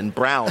carbon and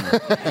brown.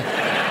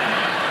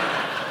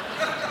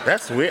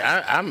 That's weird.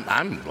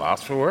 I'm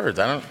lost for words.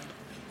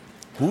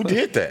 Who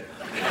did that?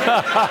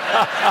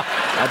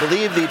 I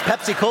believe the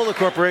Pepsi Cola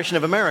Corporation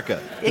of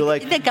America.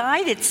 The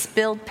guy that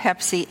spilled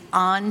Pepsi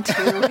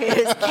onto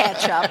his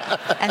ketchup,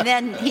 and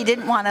then he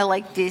didn't want to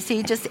like this.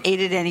 He just ate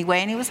it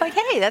anyway, and he was like,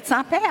 "Hey, that's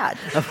not bad."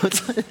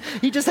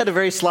 He just had a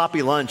very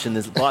sloppy lunch, and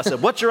his boss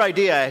said, "What's your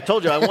idea?" I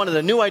told you I wanted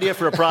a new idea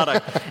for a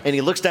product, and he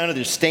looks down at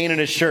the stain in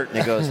his shirt, and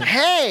he goes,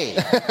 "Hey."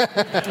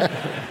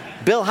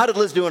 Bill, how did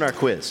Liz do in our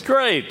quiz?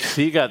 Great.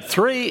 You got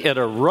 3 in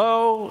a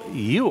row.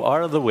 You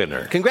are the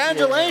winner.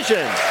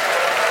 Congratulations.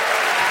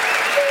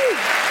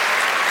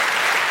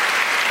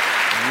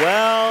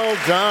 Well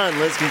done,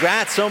 Liz.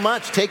 Congrats so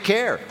much. Take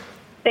care.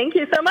 Thank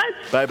you so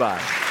much.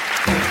 Bye-bye.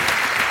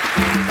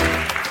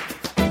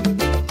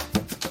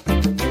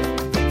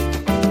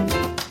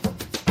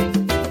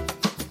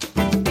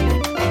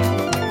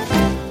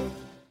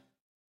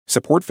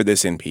 Support for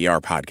this NPR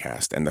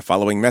podcast and the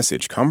following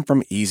message come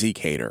from Easy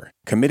Cater,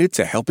 committed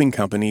to helping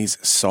companies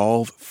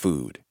solve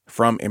food.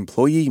 From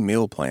employee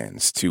meal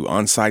plans to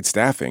on-site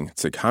staffing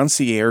to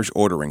concierge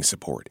ordering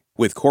support.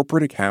 With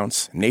corporate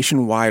accounts,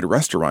 nationwide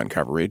restaurant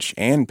coverage,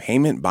 and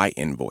payment by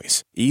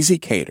invoice.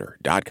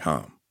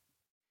 EasyCater.com.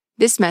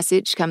 This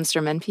message comes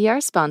from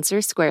NPR sponsor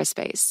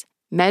Squarespace.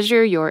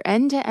 Measure your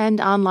end-to-end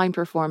online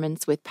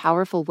performance with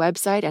powerful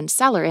website and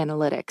seller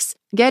analytics.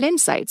 Get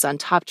insights on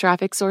top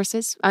traffic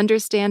sources,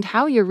 understand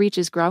how your reach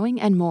is growing,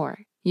 and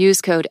more.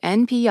 Use code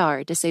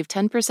NPR to save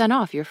 10%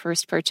 off your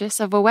first purchase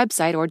of a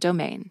website or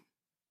domain.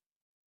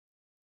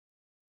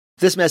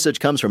 This message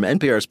comes from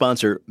NPR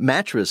sponsor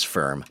Mattress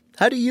Firm.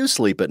 How do you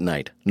sleep at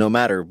night? No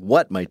matter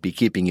what might be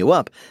keeping you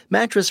up,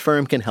 Mattress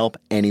Firm can help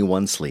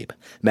anyone sleep.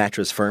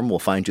 Mattress Firm will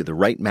find you the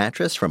right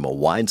mattress from a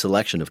wide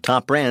selection of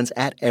top brands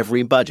at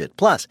every budget.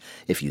 Plus,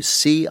 if you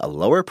see a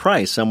lower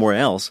price somewhere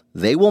else,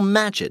 they will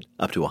match it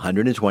up to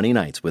 120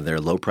 nights with their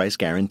low price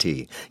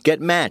guarantee. Get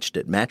matched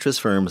at Mattress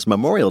Firm's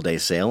Memorial Day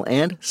sale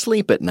and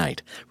sleep at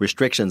night.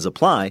 Restrictions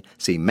apply.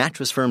 See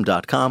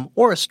mattressfirm.com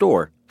or a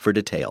store for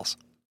details.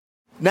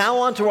 Now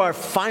on to our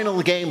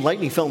final game,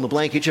 Lightning Fill in the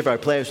Blank. Each of our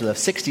players will have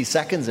 60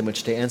 seconds in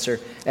which to answer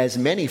as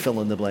many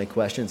fill-in-the-blank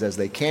questions as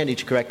they can.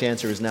 Each correct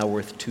answer is now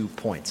worth 2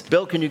 points.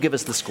 Bill, can you give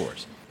us the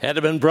scores?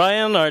 Adam and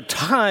Brian are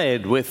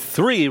tied with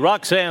 3.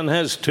 Roxanne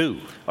has 2.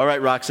 All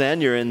right,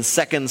 Roxanne, you're in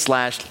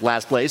second/last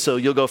place, so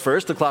you'll go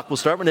first. The clock will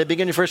start when they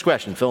begin your first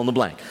question. Fill in the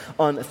blank.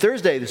 On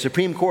Thursday, the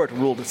Supreme Court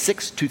ruled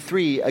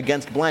 6-3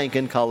 against blank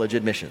in college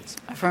admissions.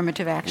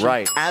 Affirmative action.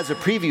 Right. As a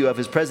preview of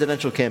his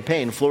presidential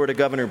campaign, Florida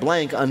Governor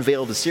blank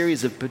unveiled a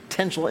series of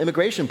potential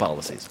immigration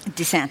policies.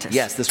 DeSantis.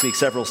 Yes, this week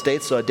several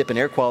states saw a dip in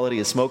air quality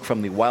as smoke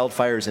from the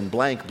wildfires in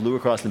blank blew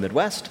across the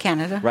Midwest.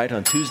 Canada. Right.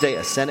 On Tuesday,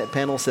 a Senate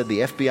panel said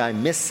the FBI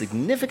missed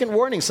significant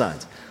warning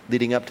signs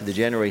leading up to the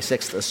January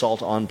 6th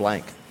assault on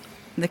blank.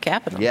 The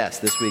capital. Yes,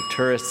 this week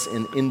tourists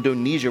in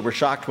Indonesia were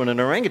shocked when an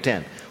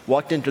orangutan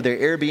walked into their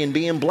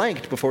Airbnb and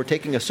blanked before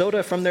taking a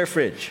soda from their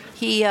fridge.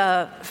 He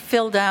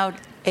filled out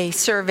a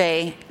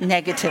survey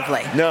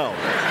negatively? No.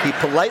 He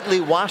politely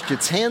washed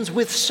its hands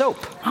with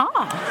soap.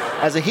 Ah.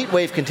 As a heat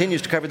wave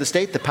continues to cover the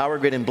state, the power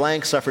grid in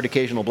blank suffered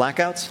occasional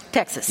blackouts.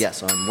 Texas.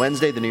 Yes. On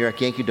Wednesday, the New York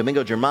Yankee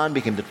Domingo Germán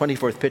became the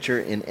 24th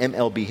pitcher in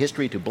MLB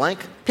history to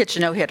blank. Pitch a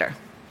no-hitter.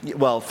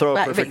 Well, throw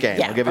a perfect game.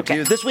 Yeah, I'll give it to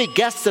you. This week,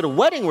 guests at a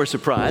wedding were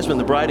surprised when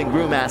the bride and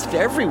groom asked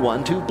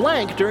everyone to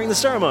blank during the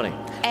ceremony.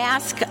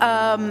 Ask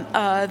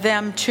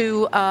them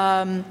to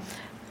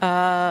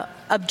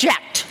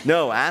object.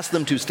 No, ask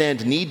them to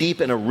stand knee-deep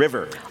in a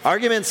river.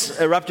 Arguments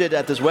erupted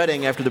at this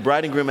wedding after the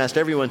bride and groom asked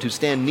everyone to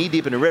stand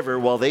knee-deep in a river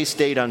while they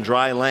stayed on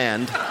dry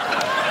land.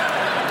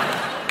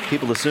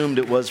 People assumed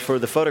it was for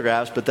the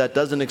photographs, but that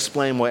doesn't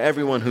explain why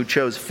everyone who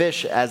chose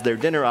fish as their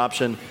dinner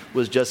option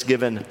was just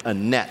given a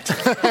net.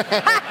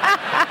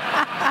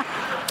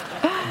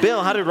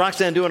 Bill, how did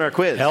Roxanne do in our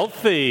quiz?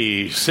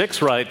 Healthy.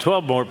 6 right,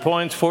 12 more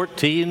points,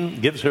 14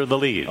 gives her the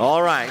lead.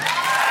 All right.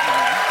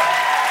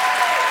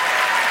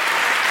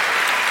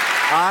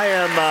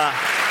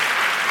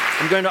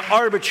 I'm going to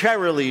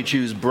arbitrarily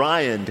choose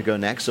Brian to go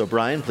next. So,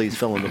 Brian, please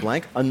fill in the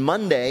blank. On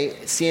Monday,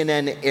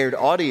 CNN aired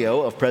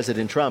audio of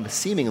President Trump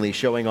seemingly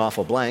showing off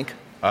a blank.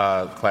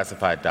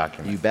 Classified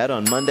document. You bet.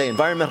 On Monday,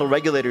 environmental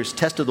regulators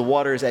tested the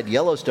waters at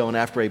Yellowstone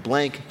after a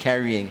blank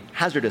carrying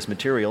hazardous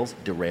materials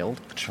derailed.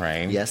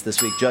 Train. Yes,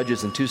 this week,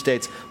 judges in 2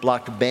 states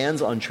blocked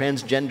bans on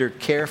transgender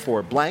care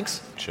for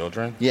blanks.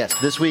 Children. Yes,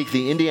 this week,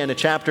 the Indiana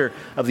chapter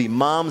of the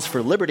Moms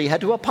for Liberty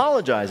had to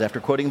apologize after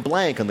quoting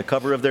blank on the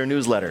cover of their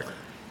newsletter.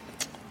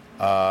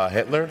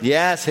 Hitler?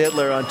 Yes,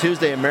 Hitler. On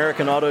Tuesday,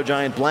 American auto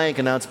giant blank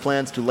announced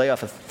plans to lay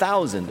off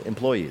 1,000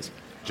 employees.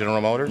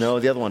 General Motors? No,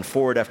 the other one,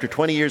 Ford. After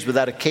 20 years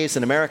without a case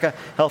in America,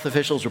 health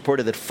officials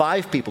reported that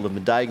 5 people have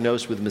been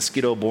diagnosed with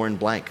mosquito-borne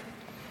blank.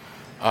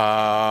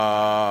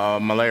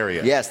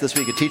 Malaria. Yes, this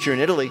week, a teacher in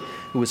Italy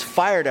who was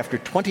fired after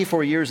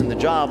 24 years in the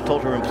job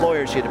told her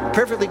employer she had a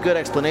perfectly good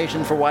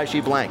explanation for why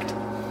she blanked.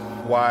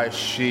 Why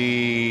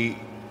she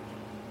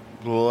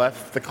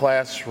left the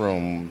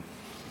classroom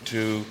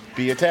to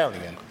be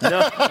Italian.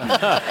 No.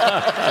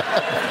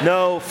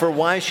 No, for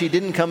why she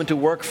didn't come into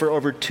work for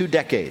over 2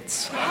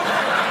 decades.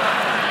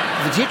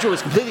 The teacher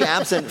was completely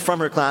absent from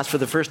her class for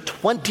the first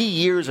 20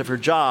 years of her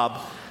job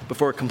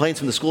before complaints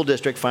from the school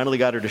district finally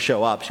got her to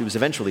show up. She was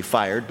eventually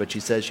fired, but she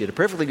says she had a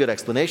perfectly good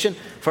explanation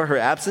for her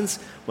absence.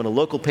 When a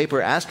local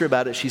paper asked her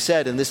about it, she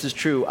said, and this is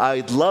true,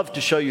 "I'd love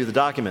to show you the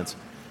documents,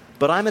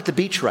 but I'm at the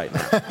beach right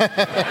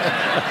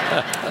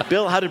now."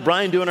 Bill, how did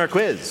Brian do in our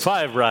quiz?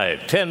 5 right,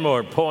 10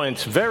 more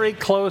points. Very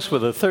close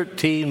with a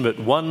 13,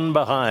 but 1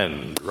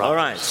 behind. All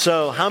right,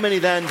 so how many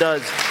then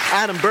does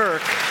Adam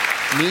Burke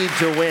need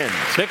to win?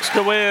 6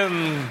 to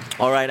win.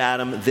 All right,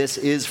 Adam, this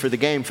is for the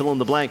game. Fill in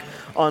the blank.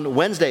 On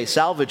Wednesday,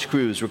 salvage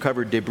crews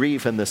recovered debris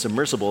from the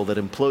submersible that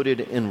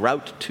imploded en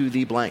route to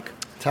the blank.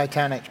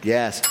 Titanic.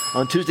 Yes.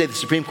 On Tuesday, the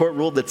Supreme Court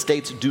ruled that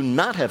states do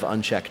not have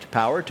unchecked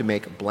power to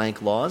make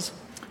blank laws.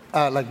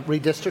 Like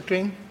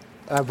redistricting,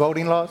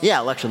 voting laws? Yeah,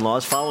 election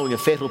laws. Following a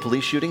fatal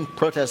police shooting,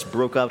 protests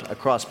broke out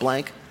across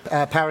blank.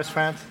 Paris,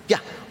 France? Yeah.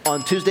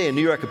 On Tuesday, a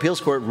New York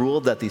appeals court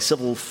ruled that the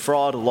civil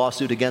fraud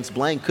lawsuit against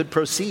blank could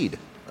proceed.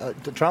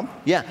 Trump?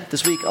 Yeah.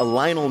 This week, a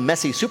Lionel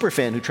Messi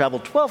superfan who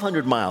traveled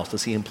 1,200 miles to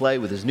see him play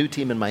with his new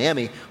team in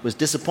Miami was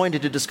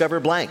disappointed to discover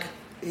blank.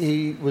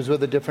 He was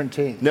with a different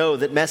team. No,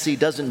 that Messi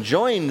doesn't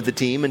join the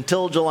team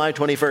until July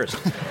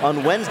 21st.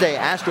 On Wednesday,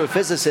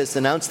 astrophysicists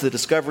announced the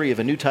discovery of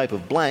a new type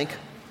of blank.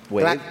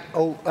 Wave. Like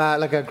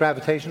a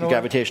gravitational?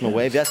 Gravitational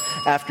wave, yes.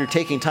 After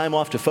taking time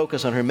off to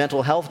focus on her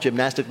mental health,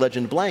 gymnastic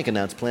legend blank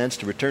announced plans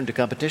to return to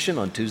competition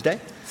on Tuesday.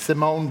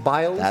 Simone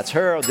Biles? That's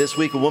her. This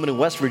week, a woman in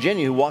West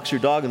Virginia who walks her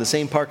dog in the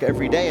same park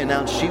every day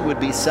announced she would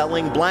be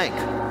selling blank.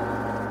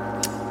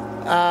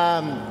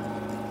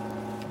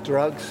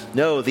 Drugs?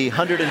 No, the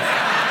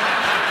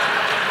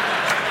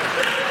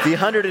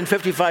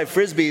 155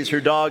 Frisbees her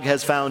dog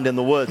has found in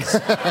the woods.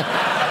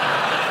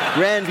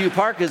 Grandview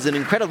Park is an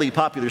incredibly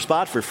popular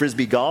spot for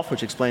Frisbee golf,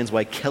 which explains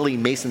why Kelly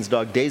Mason's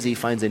dog Daisy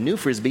finds a new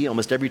Frisbee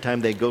almost every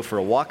time they go for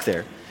a walk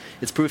there.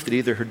 It's proof that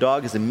either her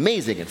dog is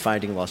amazing at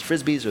finding lost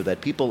Frisbees or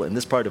that people in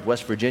this part of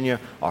West Virginia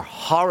are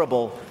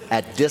horrible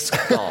at disc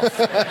golf.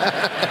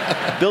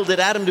 Bill, did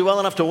Adam do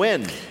well enough to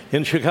win?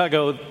 In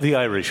Chicago, the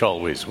Irish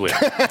always win.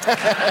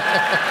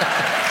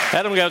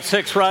 Adam got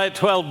 6 right,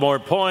 12 more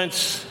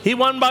points. He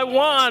won by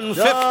 1,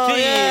 15. Oh,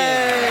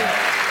 yay.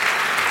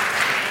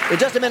 In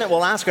just a minute,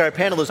 we'll ask our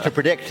panelists to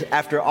predict,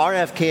 after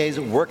RFK's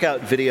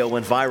workout video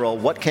went viral,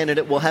 what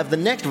candidate will have the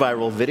next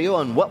viral video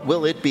and what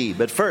will it be?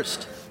 But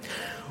first,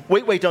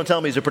 Wait, Don't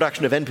Tell Me is a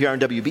production of NPR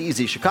and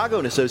WBEZ Chicago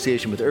in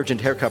association with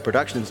Urgent Haircut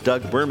Productions,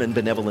 Doug Berman,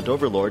 Benevolent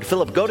Overlord.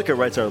 Philip Goedeke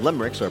writes our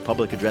limericks. Our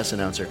public address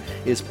announcer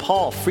is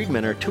Paul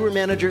Friedman. Our tour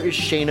manager is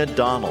Shayna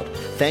Donald.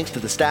 Thanks to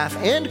the staff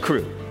and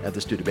crew at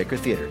the Studebaker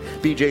Theater.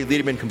 B.J.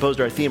 Liederman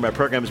composed our theme. Our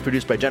program is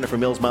produced by Jennifer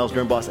Mills, Miles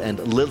Dernboss, and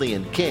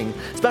Lillian King.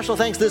 Special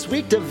thanks this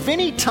week to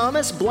Vinnie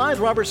Thomas, Blythe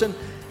Robertson,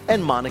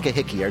 and Monica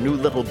Hickey. Our new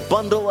little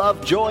bundle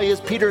of joy is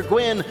Peter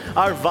Gwynn.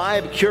 Our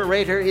vibe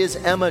curator is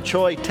Emma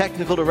Choi.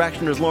 Technical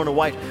director is Lorna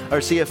White. Our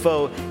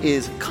CFO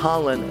is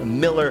Colin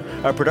Miller.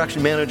 Our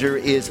production manager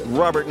is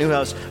Robert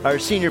Newhouse. Our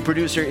senior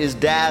producer is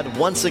Dad,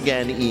 once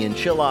again, Ian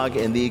Chillog.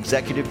 And the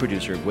executive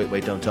producer,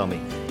 wait, don't tell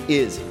me,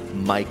 is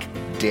Mike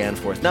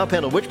Danforth. Now,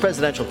 panel, which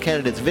presidential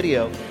candidate's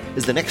video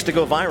is the next to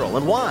go viral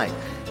and why?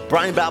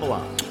 Brian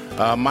Babylon.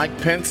 Mike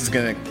Pence is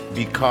going to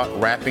be caught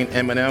rapping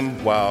Eminem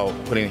while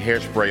putting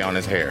hairspray on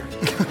his hair.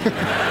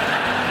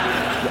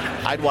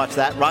 I'd watch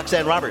that.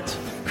 Roxanne Roberts.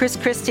 Chris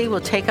Christie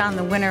will take on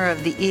the winner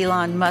of the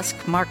Elon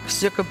Musk-Mark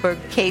Zuckerberg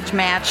cage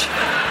match.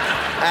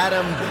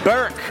 Adam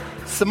Burke.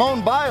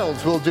 Simone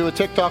Biles will do a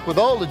TikTok with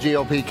all the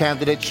GOP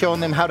candidates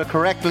showing them how to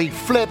correctly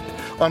flip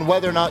on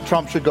whether or not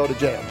Trump should go to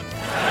jail.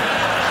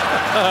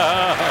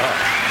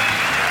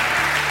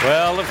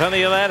 Well, if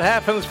any of that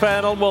happens,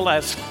 panel, we'll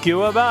ask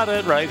you about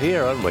it right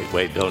here on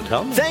Wait, Don't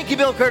Tell Me. Thank you,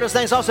 Bill Curtis.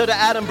 Thanks also to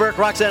Adam Burke,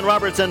 Roxanne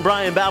Roberts, and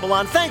Brian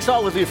Babylon. Thanks to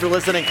all of you for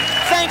listening.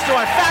 Thanks to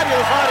our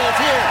fabulous audience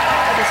here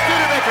at the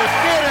Studebaker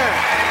Theater.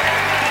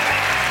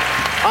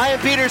 I am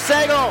Peter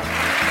Sagal.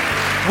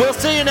 We'll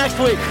see you next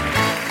week.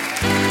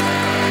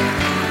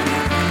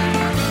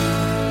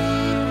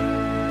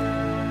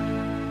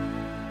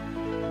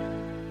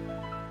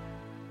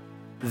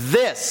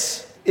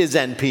 This is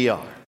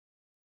NPR.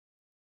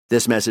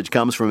 This message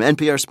comes from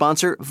NPR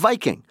sponsor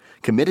Viking,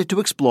 committed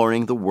to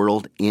exploring the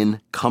world in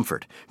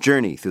comfort.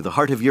 Journey through the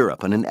heart of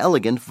Europe on an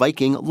elegant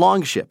Viking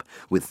longship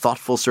with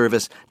thoughtful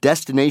service,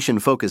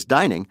 destination-focused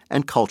dining,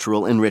 and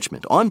cultural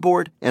enrichment on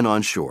board and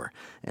on shore.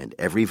 And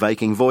every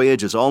Viking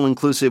voyage is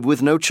all-inclusive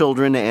with no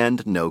children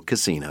and no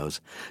casinos.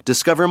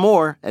 Discover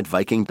more at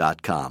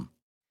Viking.com.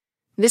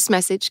 This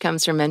message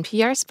comes from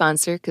NPR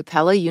sponsor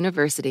Capella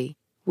University.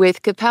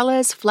 With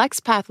Capella's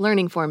FlexPath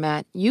learning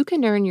format, you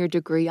can earn your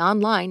degree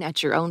online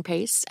at your own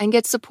pace and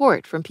get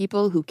support from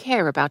people who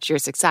care about your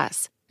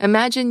success.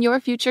 Imagine your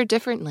future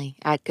differently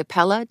at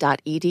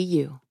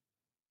capella.edu.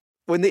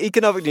 When the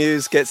economic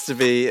news gets to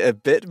be a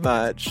bit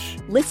much,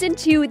 listen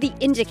to The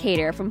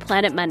Indicator from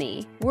Planet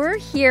Money. We're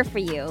here for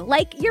you,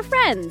 like your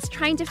friends,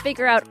 trying to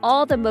figure out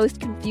all the most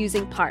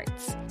confusing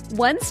parts.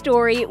 One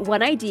story,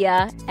 one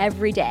idea,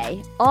 every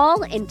day,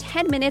 all in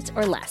 10 minutes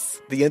or less.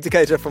 The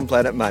Indicator from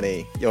Planet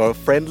Money, your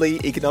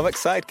friendly economic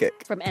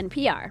sidekick. From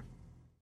NPR.